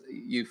because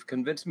you've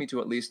convinced me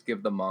to at least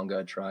give the manga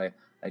a try.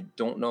 I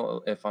don't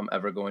know if I'm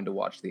ever going to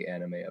watch the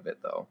anime of it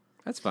though.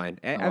 that's fine.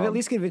 I've at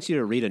least convinced you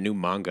to read a new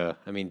manga.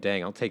 I mean,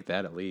 dang, I'll take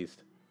that at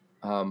least.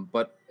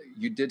 But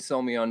you did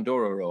sell me on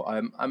Dororo.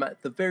 I'm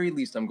at the very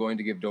least I'm going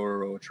to give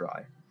Dororo a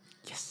try.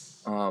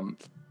 Yes.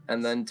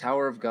 And then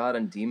Tower of God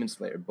and Demon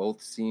Slayer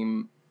both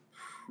seem.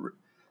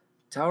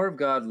 Tower of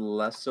God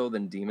less so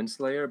than Demon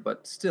Slayer,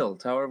 but still,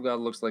 Tower of God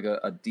looks like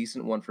a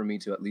decent one for me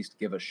to at least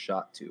give a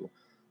shot to,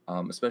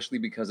 especially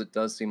because it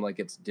does seem like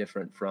it's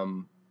different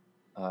from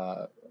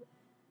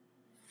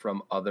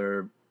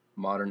other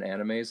modern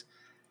animes.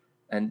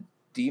 And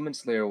Demon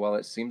Slayer, while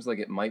it seems like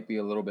it might be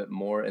a little bit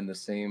more in the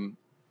same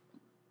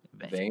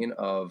vein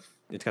of...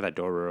 It's got that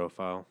Dororo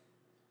file.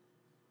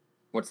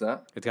 What's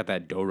that? It's got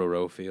that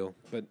Dororo feel,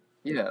 but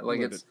yeah,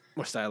 like it's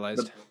more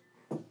stylized.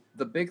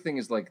 The big thing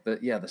is like the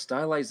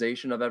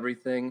stylization of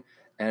everything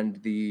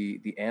and the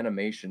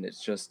animation.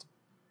 It's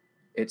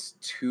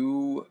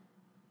too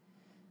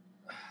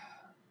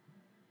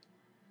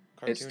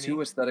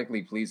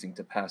aesthetically pleasing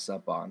to pass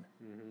up on.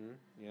 Mm-hmm.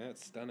 Yeah,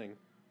 it's stunning.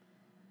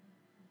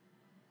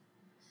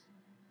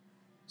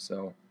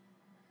 So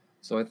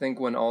I think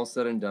when all's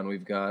said and done,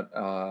 we've got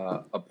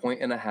a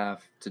point and a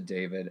half to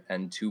David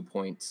and 2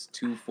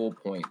 full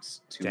points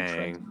to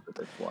Trenton for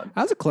this one.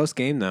 That was a close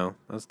game, though.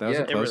 That was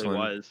a close one. It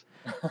really was.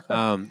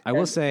 I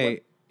will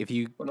say,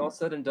 when all's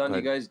said and done,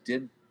 you guys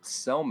did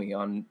sell me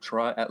on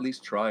at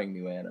least trying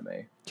new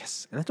anime.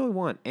 Yes, and that's what we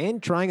want.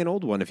 And trying an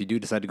old one if you do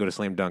decide to go to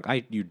Slam Dunk.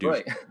 You do.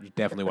 Right. You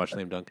definitely watch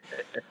Slam Dunk.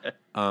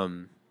 I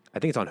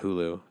think it's on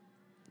Hulu.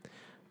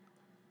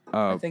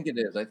 I think it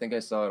is. I think I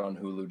saw it on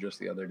Hulu just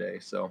the other day.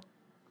 So,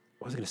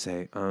 what was I going to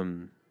say?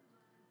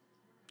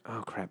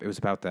 Oh crap! It was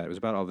about that. It was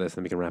about all this.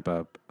 Then we can wrap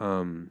up.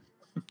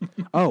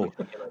 Tower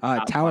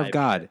of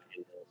God.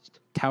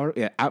 Top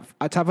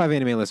 5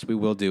 anime list we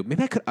will do.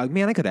 Maybe I could. I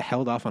could have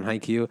held off on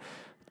Haikyuu.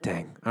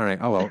 Dang. All right.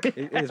 Oh well.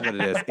 It is what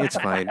it is. It's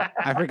fine.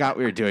 I forgot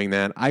we were doing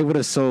that. I would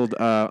have sold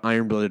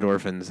Iron Blooded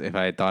Orphans if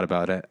I had thought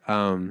about it.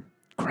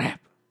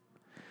 Crap.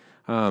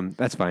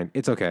 That's fine.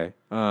 It's okay.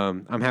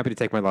 I'm happy to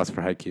take my loss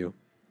for Haikyuu.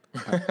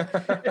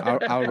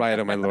 I'll ride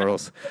on my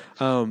laurels.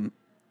 Tower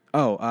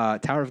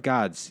of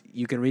Gods.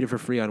 You can read it for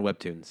free on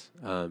Webtoons.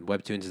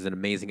 Webtoons is an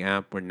amazing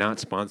app. We're not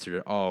sponsored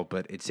at all,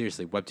 but it's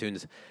seriously,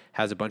 Webtoons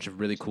has a bunch of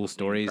really cool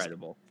stories.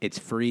 Incredible. It's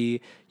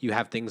free. You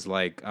have things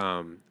like,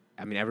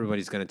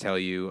 everybody's going to tell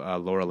you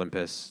Lore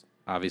Olympus,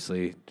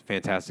 obviously,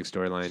 fantastic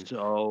storyline.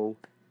 So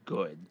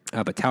good.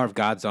 But Tower of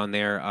God's on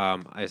there.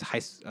 Is high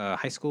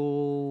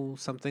school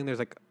something? There's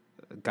like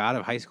God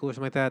of High School or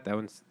something like that. That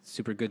one's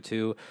super good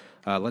too.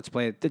 Let's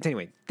play it.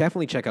 Anyway,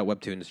 definitely check out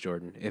Webtoons,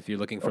 Jordan, if you're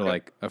looking for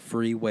like a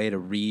free way to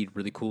read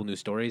really cool new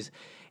stories.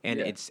 And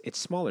it's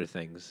smaller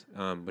things,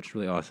 which is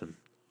really awesome.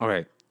 All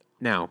right,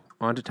 now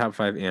on to top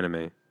 5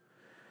 anime.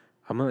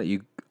 I'm gonna let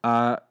you,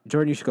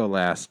 Jordan. You should go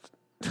last.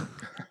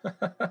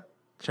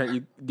 Trent,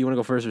 do you want to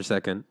go first or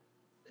second?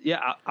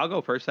 Yeah, I'll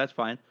go first. That's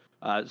fine.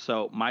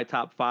 So my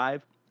top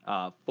 5: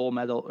 Full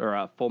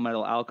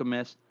Metal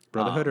Alchemist,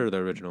 Brotherhood or the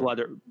original?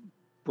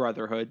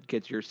 Brotherhood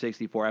gets your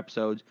 64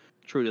 episodes,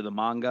 to the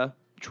manga.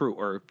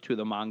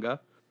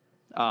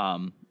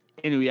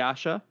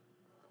 Inuyasha,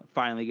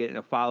 finally getting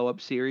a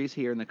follow-up series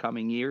here in the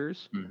coming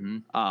years. Mm-hmm.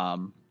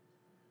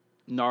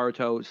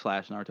 Naruto /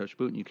 Naruto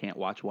Shippuden. You can't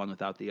watch one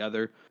without the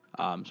other.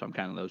 So I'm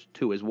counting those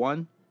two as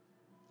one.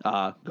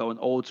 Going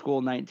old school,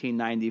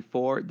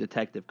 1994,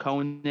 Detective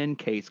Conan,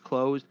 Case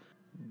Closed.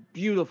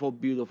 Beautiful,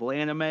 beautiful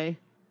anime.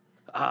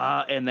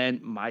 And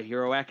then My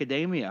Hero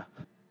Academia.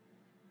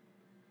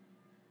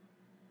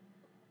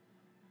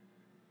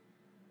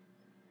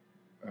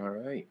 All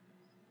right.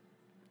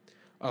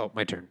 Oh,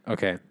 my turn.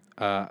 Okay.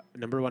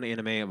 Number 1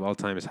 anime of all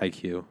time is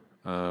Haikyuu.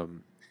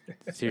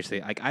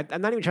 Seriously,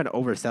 I'm not even trying to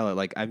oversell it.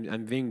 Like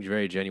I'm being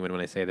very genuine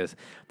when I say this.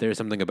 There's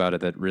something about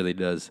it that really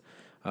does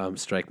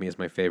strike me as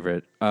my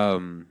favorite.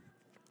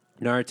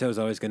 Naruto is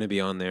always going to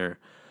be on there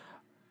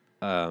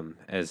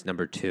as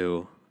number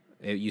 2.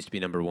 It used to be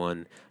number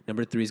 1.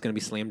 Number 3 is going to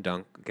be Slam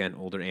Dunk. Again,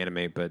 older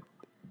anime, but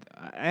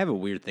I have a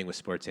weird thing with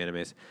sports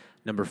animes.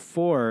 Number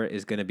 4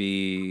 is going to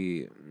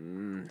be...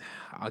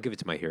 I'll give it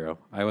to My Hero.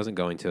 I wasn't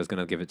going to. I was going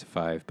to give it to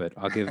 5, but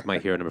I'll give My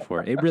Hero number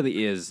 4. It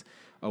really is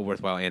a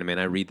worthwhile anime, and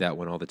I read that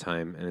one all the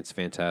time, and it's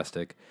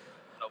fantastic.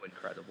 So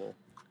incredible.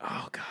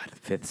 Oh, God.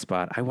 5th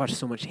spot. I watch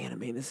so much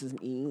anime. This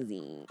isn't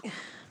easy.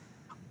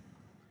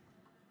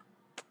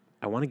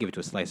 I want to give it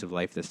to a Slice of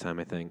Life this time,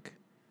 I think.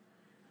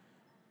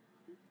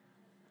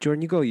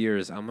 Jordan, you go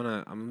yours. Let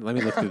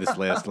me look through this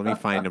list. Let me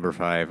find number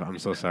 5. I'm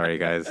so sorry,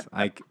 guys.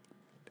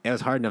 It was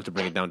hard enough to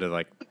bring it down to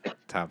like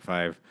top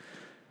 5.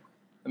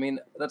 I mean,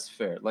 that's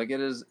fair. Like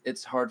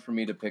it's hard for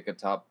me to pick a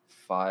top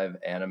 5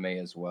 anime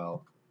as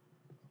well.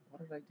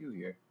 What did I do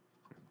here?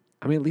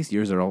 I mean, at least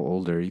yours are all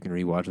older. You can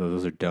rewatch those.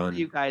 Those are done. If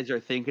you guys are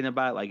thinking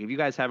about, like, if you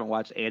guys haven't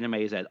watched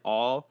animes at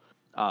all,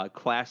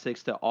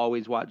 classics to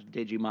always watch: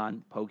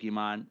 Digimon,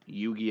 Pokemon,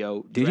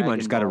 Yu-Gi-Oh, Digimon Dragon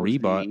just got a Ball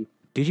reboot. Z,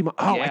 Digimon.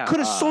 Oh, I could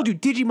have sold you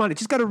Digimon. It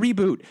just got a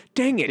reboot.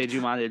 Dang it.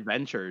 Digimon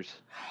Adventures.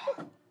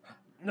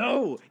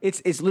 No,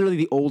 it's literally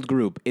the old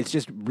group. It's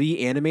just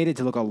reanimated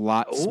to look a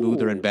lot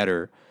smoother and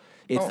better.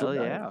 It's Hell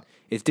yeah.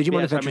 It's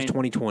Digimon Yes, Adventures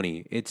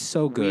 2020. It's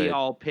so good. We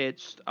all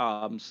pitched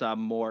some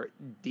more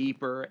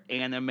deeper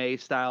anime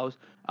styles,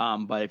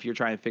 but if you're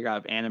trying to figure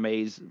out if anime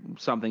is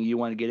something you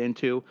want to get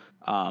into,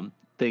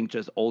 think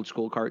just old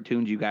school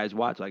cartoons you guys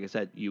watch. Like I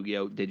said,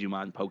 Yu-Gi-Oh,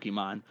 Digimon,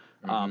 Pokemon.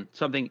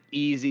 Something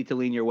easy to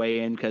lean your way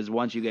in, because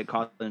once you get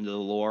caught into the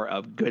lore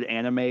of good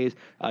animes,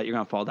 you're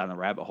going to fall down the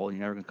rabbit hole and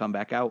you're never going to come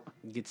back out.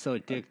 You get so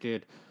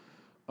addicted.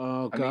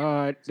 Oh,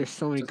 God. There's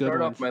so many good ones.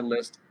 To start off my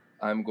list,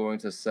 I'm going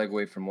to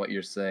segue from what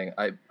you're saying.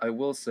 I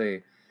will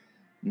say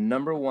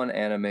number 1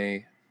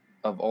 anime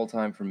of all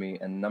time for me,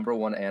 and number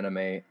 1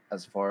 anime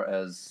as far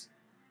as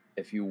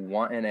if you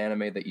want an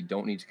anime that you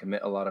don't need to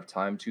commit a lot of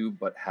time to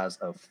but has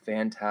a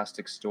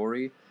fantastic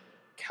story,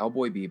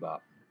 Cowboy Bebop.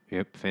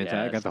 Yep,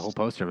 fantastic. I got the whole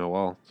poster on my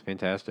wall. It's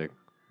fantastic.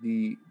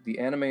 The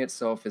anime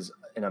itself is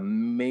an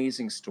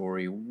amazing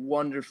story,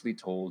 wonderfully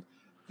told.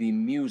 The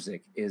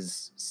music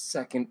is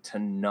second to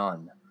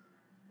none.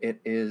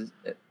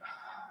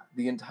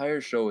 The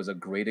entire show is a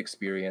great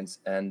experience,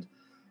 and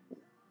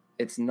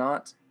it's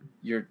not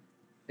your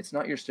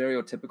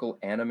stereotypical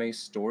anime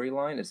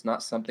storyline. It's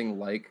not something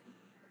like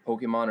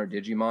Pokemon or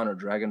Digimon or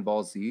Dragon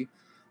Ball Z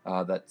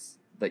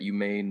that you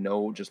may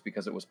know just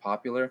because it was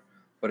popular,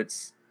 but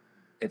it's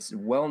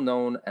well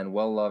known and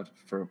well loved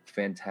for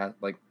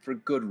for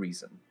good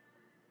reason,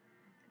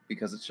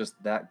 because it's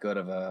just that good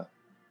of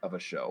a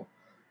show.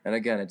 And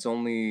again, it's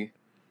only,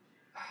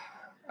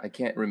 I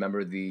can't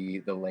remember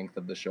the length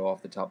of the show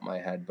off the top of my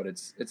head, but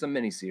it's a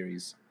mini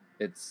series.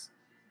 It's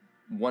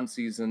 1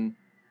 season,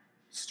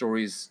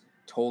 stories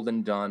told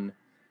and done,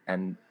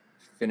 and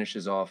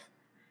finishes off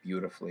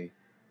beautifully.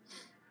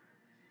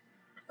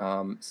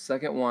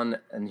 Second one,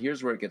 and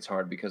here's where it gets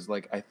hard, because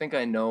I think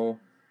I know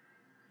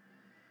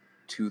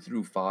 2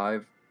 through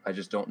 5. I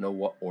just don't know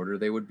what order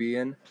they would be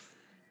in.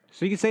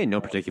 So you can say in no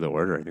particular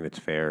order. I think that's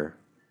fair.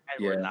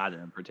 And we're not in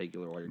a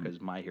particular order,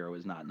 because My Hero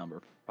is not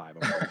number 5.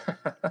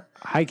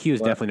 Haikyuu is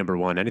definitely number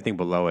 1. Anything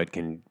below it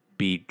can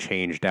be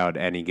changed out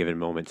at any given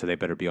moment, so they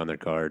better be on their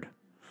guard.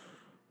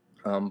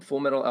 Full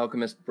Metal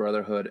Alchemist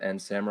Brotherhood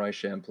and Samurai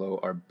Champloo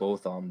are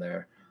both on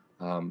there.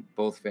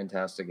 Both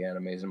fantastic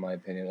animes, in my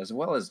opinion, as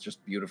well as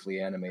just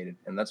beautifully animated.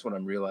 And that's what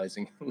I'm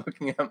realizing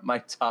looking at my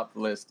top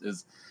list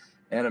is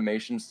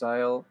animation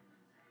style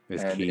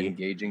Is and key.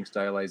 engaging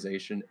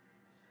stylization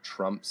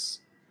trumps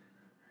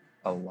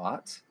a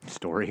lot.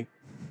 Story.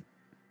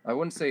 I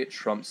wouldn't say it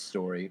trumps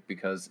story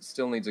because it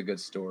still needs a good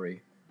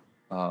story,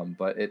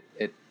 but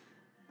it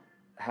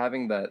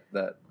having that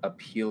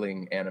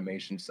appealing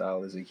animation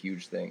style is a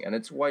huge thing, and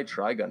it's why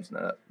Trigun's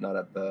not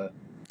at the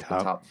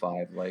top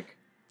 5. Like,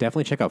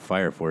 Definitely check out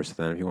Fire Force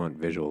then if you want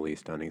visually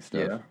stunning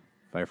stuff. Yeah.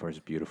 Fire Force is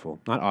beautiful.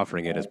 Not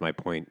offering it as my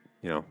point.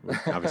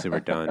 Obviously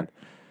we're done.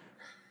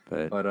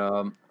 But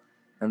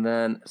and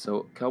then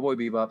so Cowboy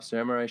Bebop,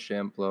 Samurai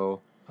Champloo,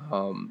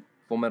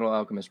 Full Metal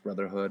Alchemist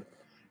Brotherhood,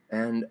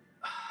 and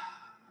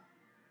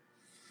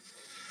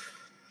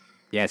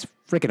yeah, it's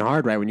freaking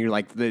hard, right? When you're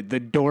like the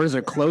doors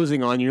are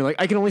closing on you, you're like,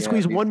 I can only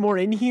squeeze one more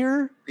in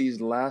here. These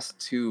last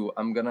two,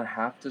 I'm gonna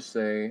have to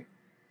say,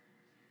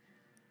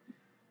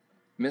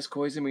 Miss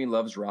Koizumi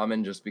loves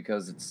ramen just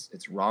because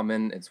it's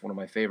ramen. It's one of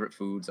my favorite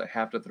foods. I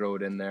have to throw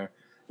it in there.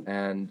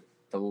 And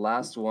the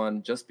last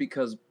one, just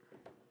because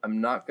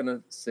I'm not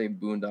gonna say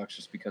Boondocks,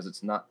 just because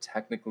it's not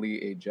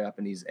technically a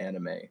Japanese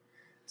anime.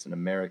 It's an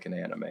American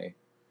anime.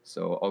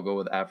 So I'll go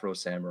with Afro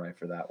Samurai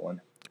for that one.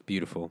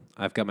 Beautiful.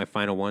 I've got my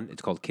final one.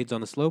 It's called Kids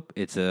on the Slope.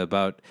 It's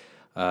about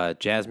a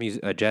jazz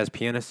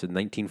pianist in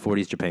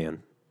 1940s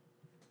Japan.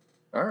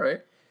 All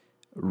right.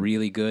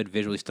 Really good,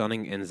 visually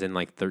stunning, ends in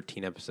like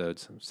 13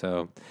 episodes.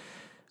 So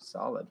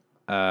solid.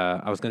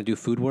 I was going to do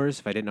Food Wars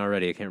if I didn't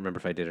already. I can't remember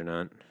if I did or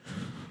not.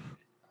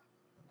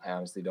 I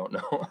honestly don't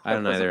know. I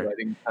don't either.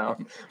 Writing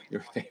down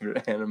your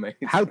favorite anime.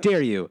 How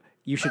dare you?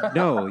 You should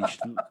know.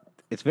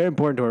 It's very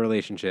important to our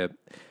relationship.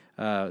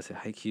 Was it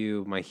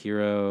Haikyuu, My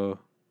Hero,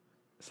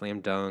 Slam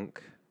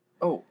Dunk?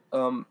 Oh,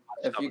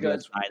 if you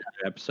guys 900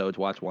 episodes,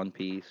 watch One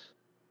Piece.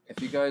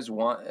 If you guys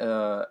want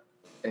a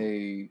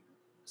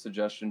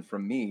suggestion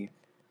from me,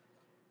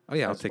 oh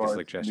yeah, I'll take a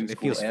suggestion. It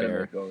feels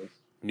fair.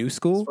 New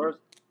school?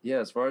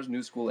 As far as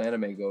new school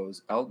anime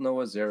goes,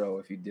 Aldnoah Zero.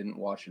 If you didn't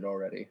watch it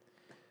already,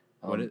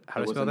 how do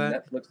I spell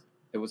that?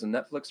 It was a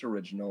Netflix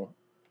original.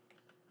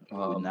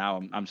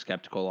 Now I'm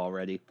skeptical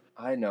already.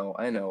 I know.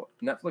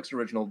 Netflix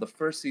original. The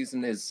first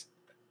season is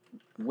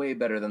way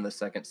better than the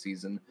second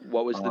season.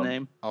 What was the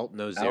name?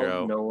 Aldnoah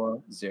Zero.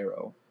 Aldnoah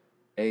Zero.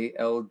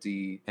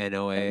 ALDNOAH.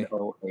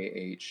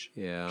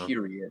 Yeah.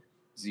 Period.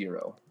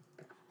 Zero.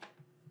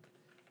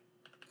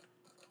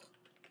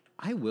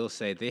 I will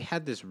say they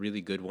had this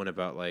really good one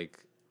about like,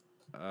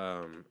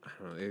 I don't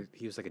know.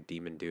 He was like a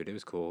demon dude. It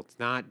was cool. It's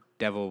not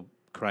Devil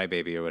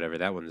Crybaby or whatever.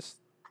 That one's.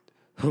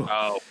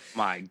 Oh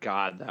my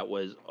god, that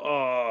was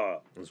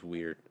It was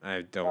weird.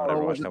 I don't want to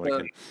watch that one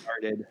again.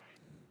 Started.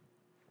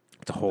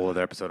 It's a whole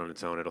other episode on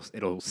its own.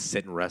 It'll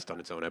sit and rest on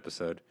its own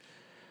episode.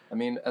 I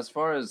mean, as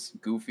far as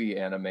goofy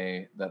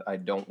anime that I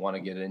don't want to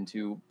get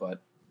into,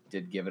 but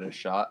did give it a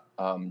shot,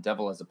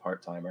 Devil as a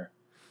Part-Timer.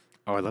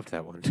 Oh, I loved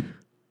that one.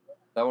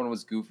 That one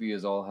was goofy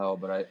as all hell,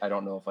 but I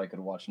don't know if I could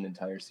watch an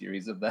entire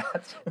series of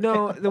that.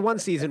 No, the one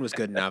season was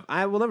good enough.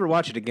 I will never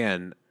watch it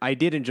again. I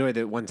did enjoy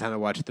the one time I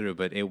watched through,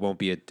 but it won't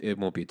be a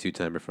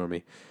 2-timer for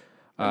me.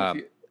 Go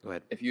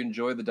ahead. If you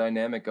enjoy the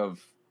dynamic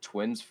of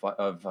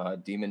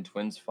demon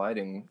twins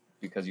fighting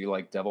because you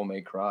like Devil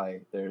May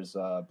Cry, there's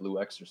Blue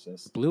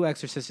Exorcist. Blue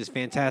Exorcist is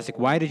fantastic.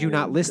 Why did you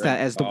not list that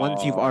as the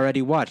ones you've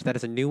already watched? That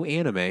is a new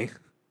anime.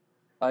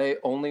 I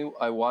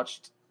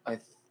watched.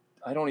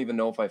 I don't even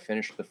know if I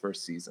finished the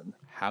first season.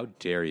 How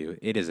dare you?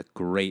 It is a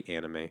great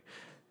anime.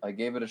 I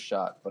gave it a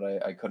shot, but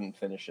I couldn't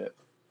finish it.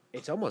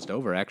 It's almost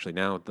over actually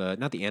now.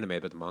 Not the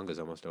anime, but the manga's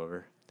almost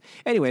over.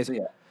 Anyways, so,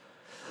 yeah.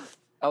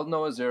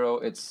 Aldnoah Zero.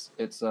 It's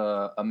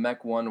a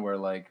mech one where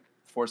like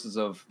forces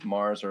of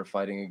Mars are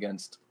fighting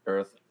against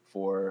Earth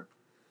for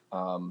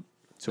so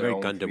very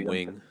Gundam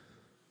Wing.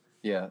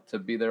 To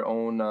be their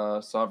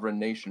own sovereign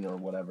nation or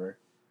whatever.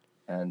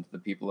 And the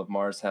people of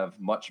Mars have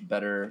much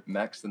better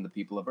mechs than the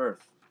people of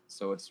Earth.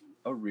 So it's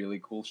a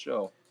really cool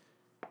show.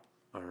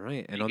 All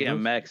right.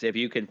 And mechs, if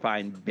you can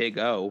find Big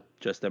O,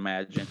 just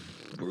imagine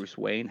Bruce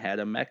Wayne had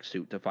a mech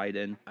suit to fight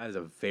in. That is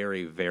a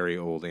very, very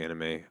old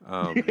anime.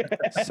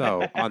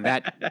 So on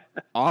that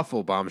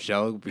awful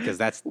bombshell, because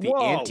that's the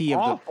ante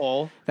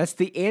of that's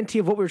the ante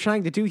of what we're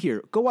trying to do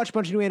here. Go watch a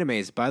bunch of new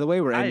animes. By the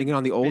way, we're ending it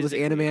on the oldest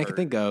anime I can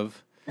think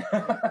of.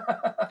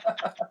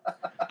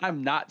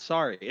 I'm not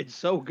sorry. It's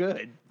so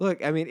good.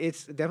 Look, I mean,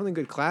 it's definitely a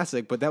good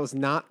classic, but that was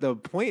not the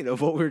point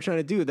of what we were trying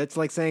to do. That's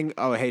like saying,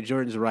 oh, hey,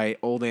 Jordan's right.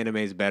 Old anime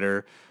is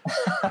better.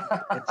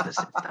 It's a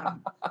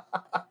system.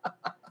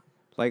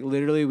 Like,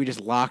 literally, we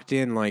just locked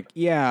in, like,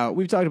 yeah,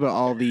 we've talked about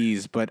all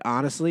these, but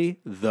honestly,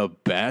 the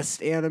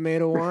best anime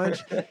to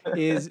watch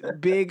is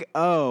Big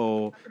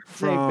O.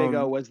 Big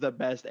O was the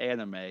best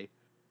anime.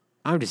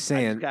 I'm just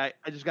saying. I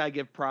just gotta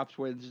give props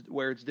where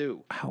it's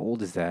due. How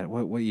old is that?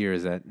 What year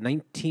is that?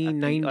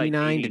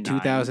 1999 to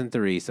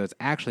 2003. So it's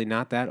actually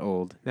not that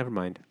old. Never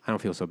mind. I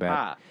don't feel so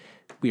bad.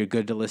 we are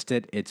good to list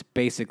it. It's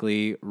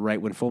basically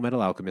right when Full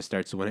Metal Alchemist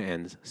starts to when it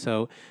ends.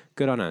 So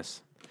good on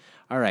us.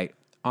 All right.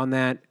 On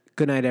that,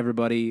 good night,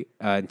 everybody.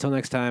 Until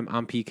next time,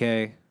 I'm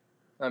PK.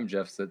 I'm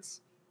Jeff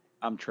Sitz.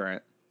 I'm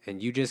Trent.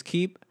 And you just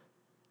keep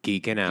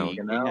geeking out.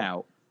 Geeking Geeking out.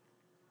 out.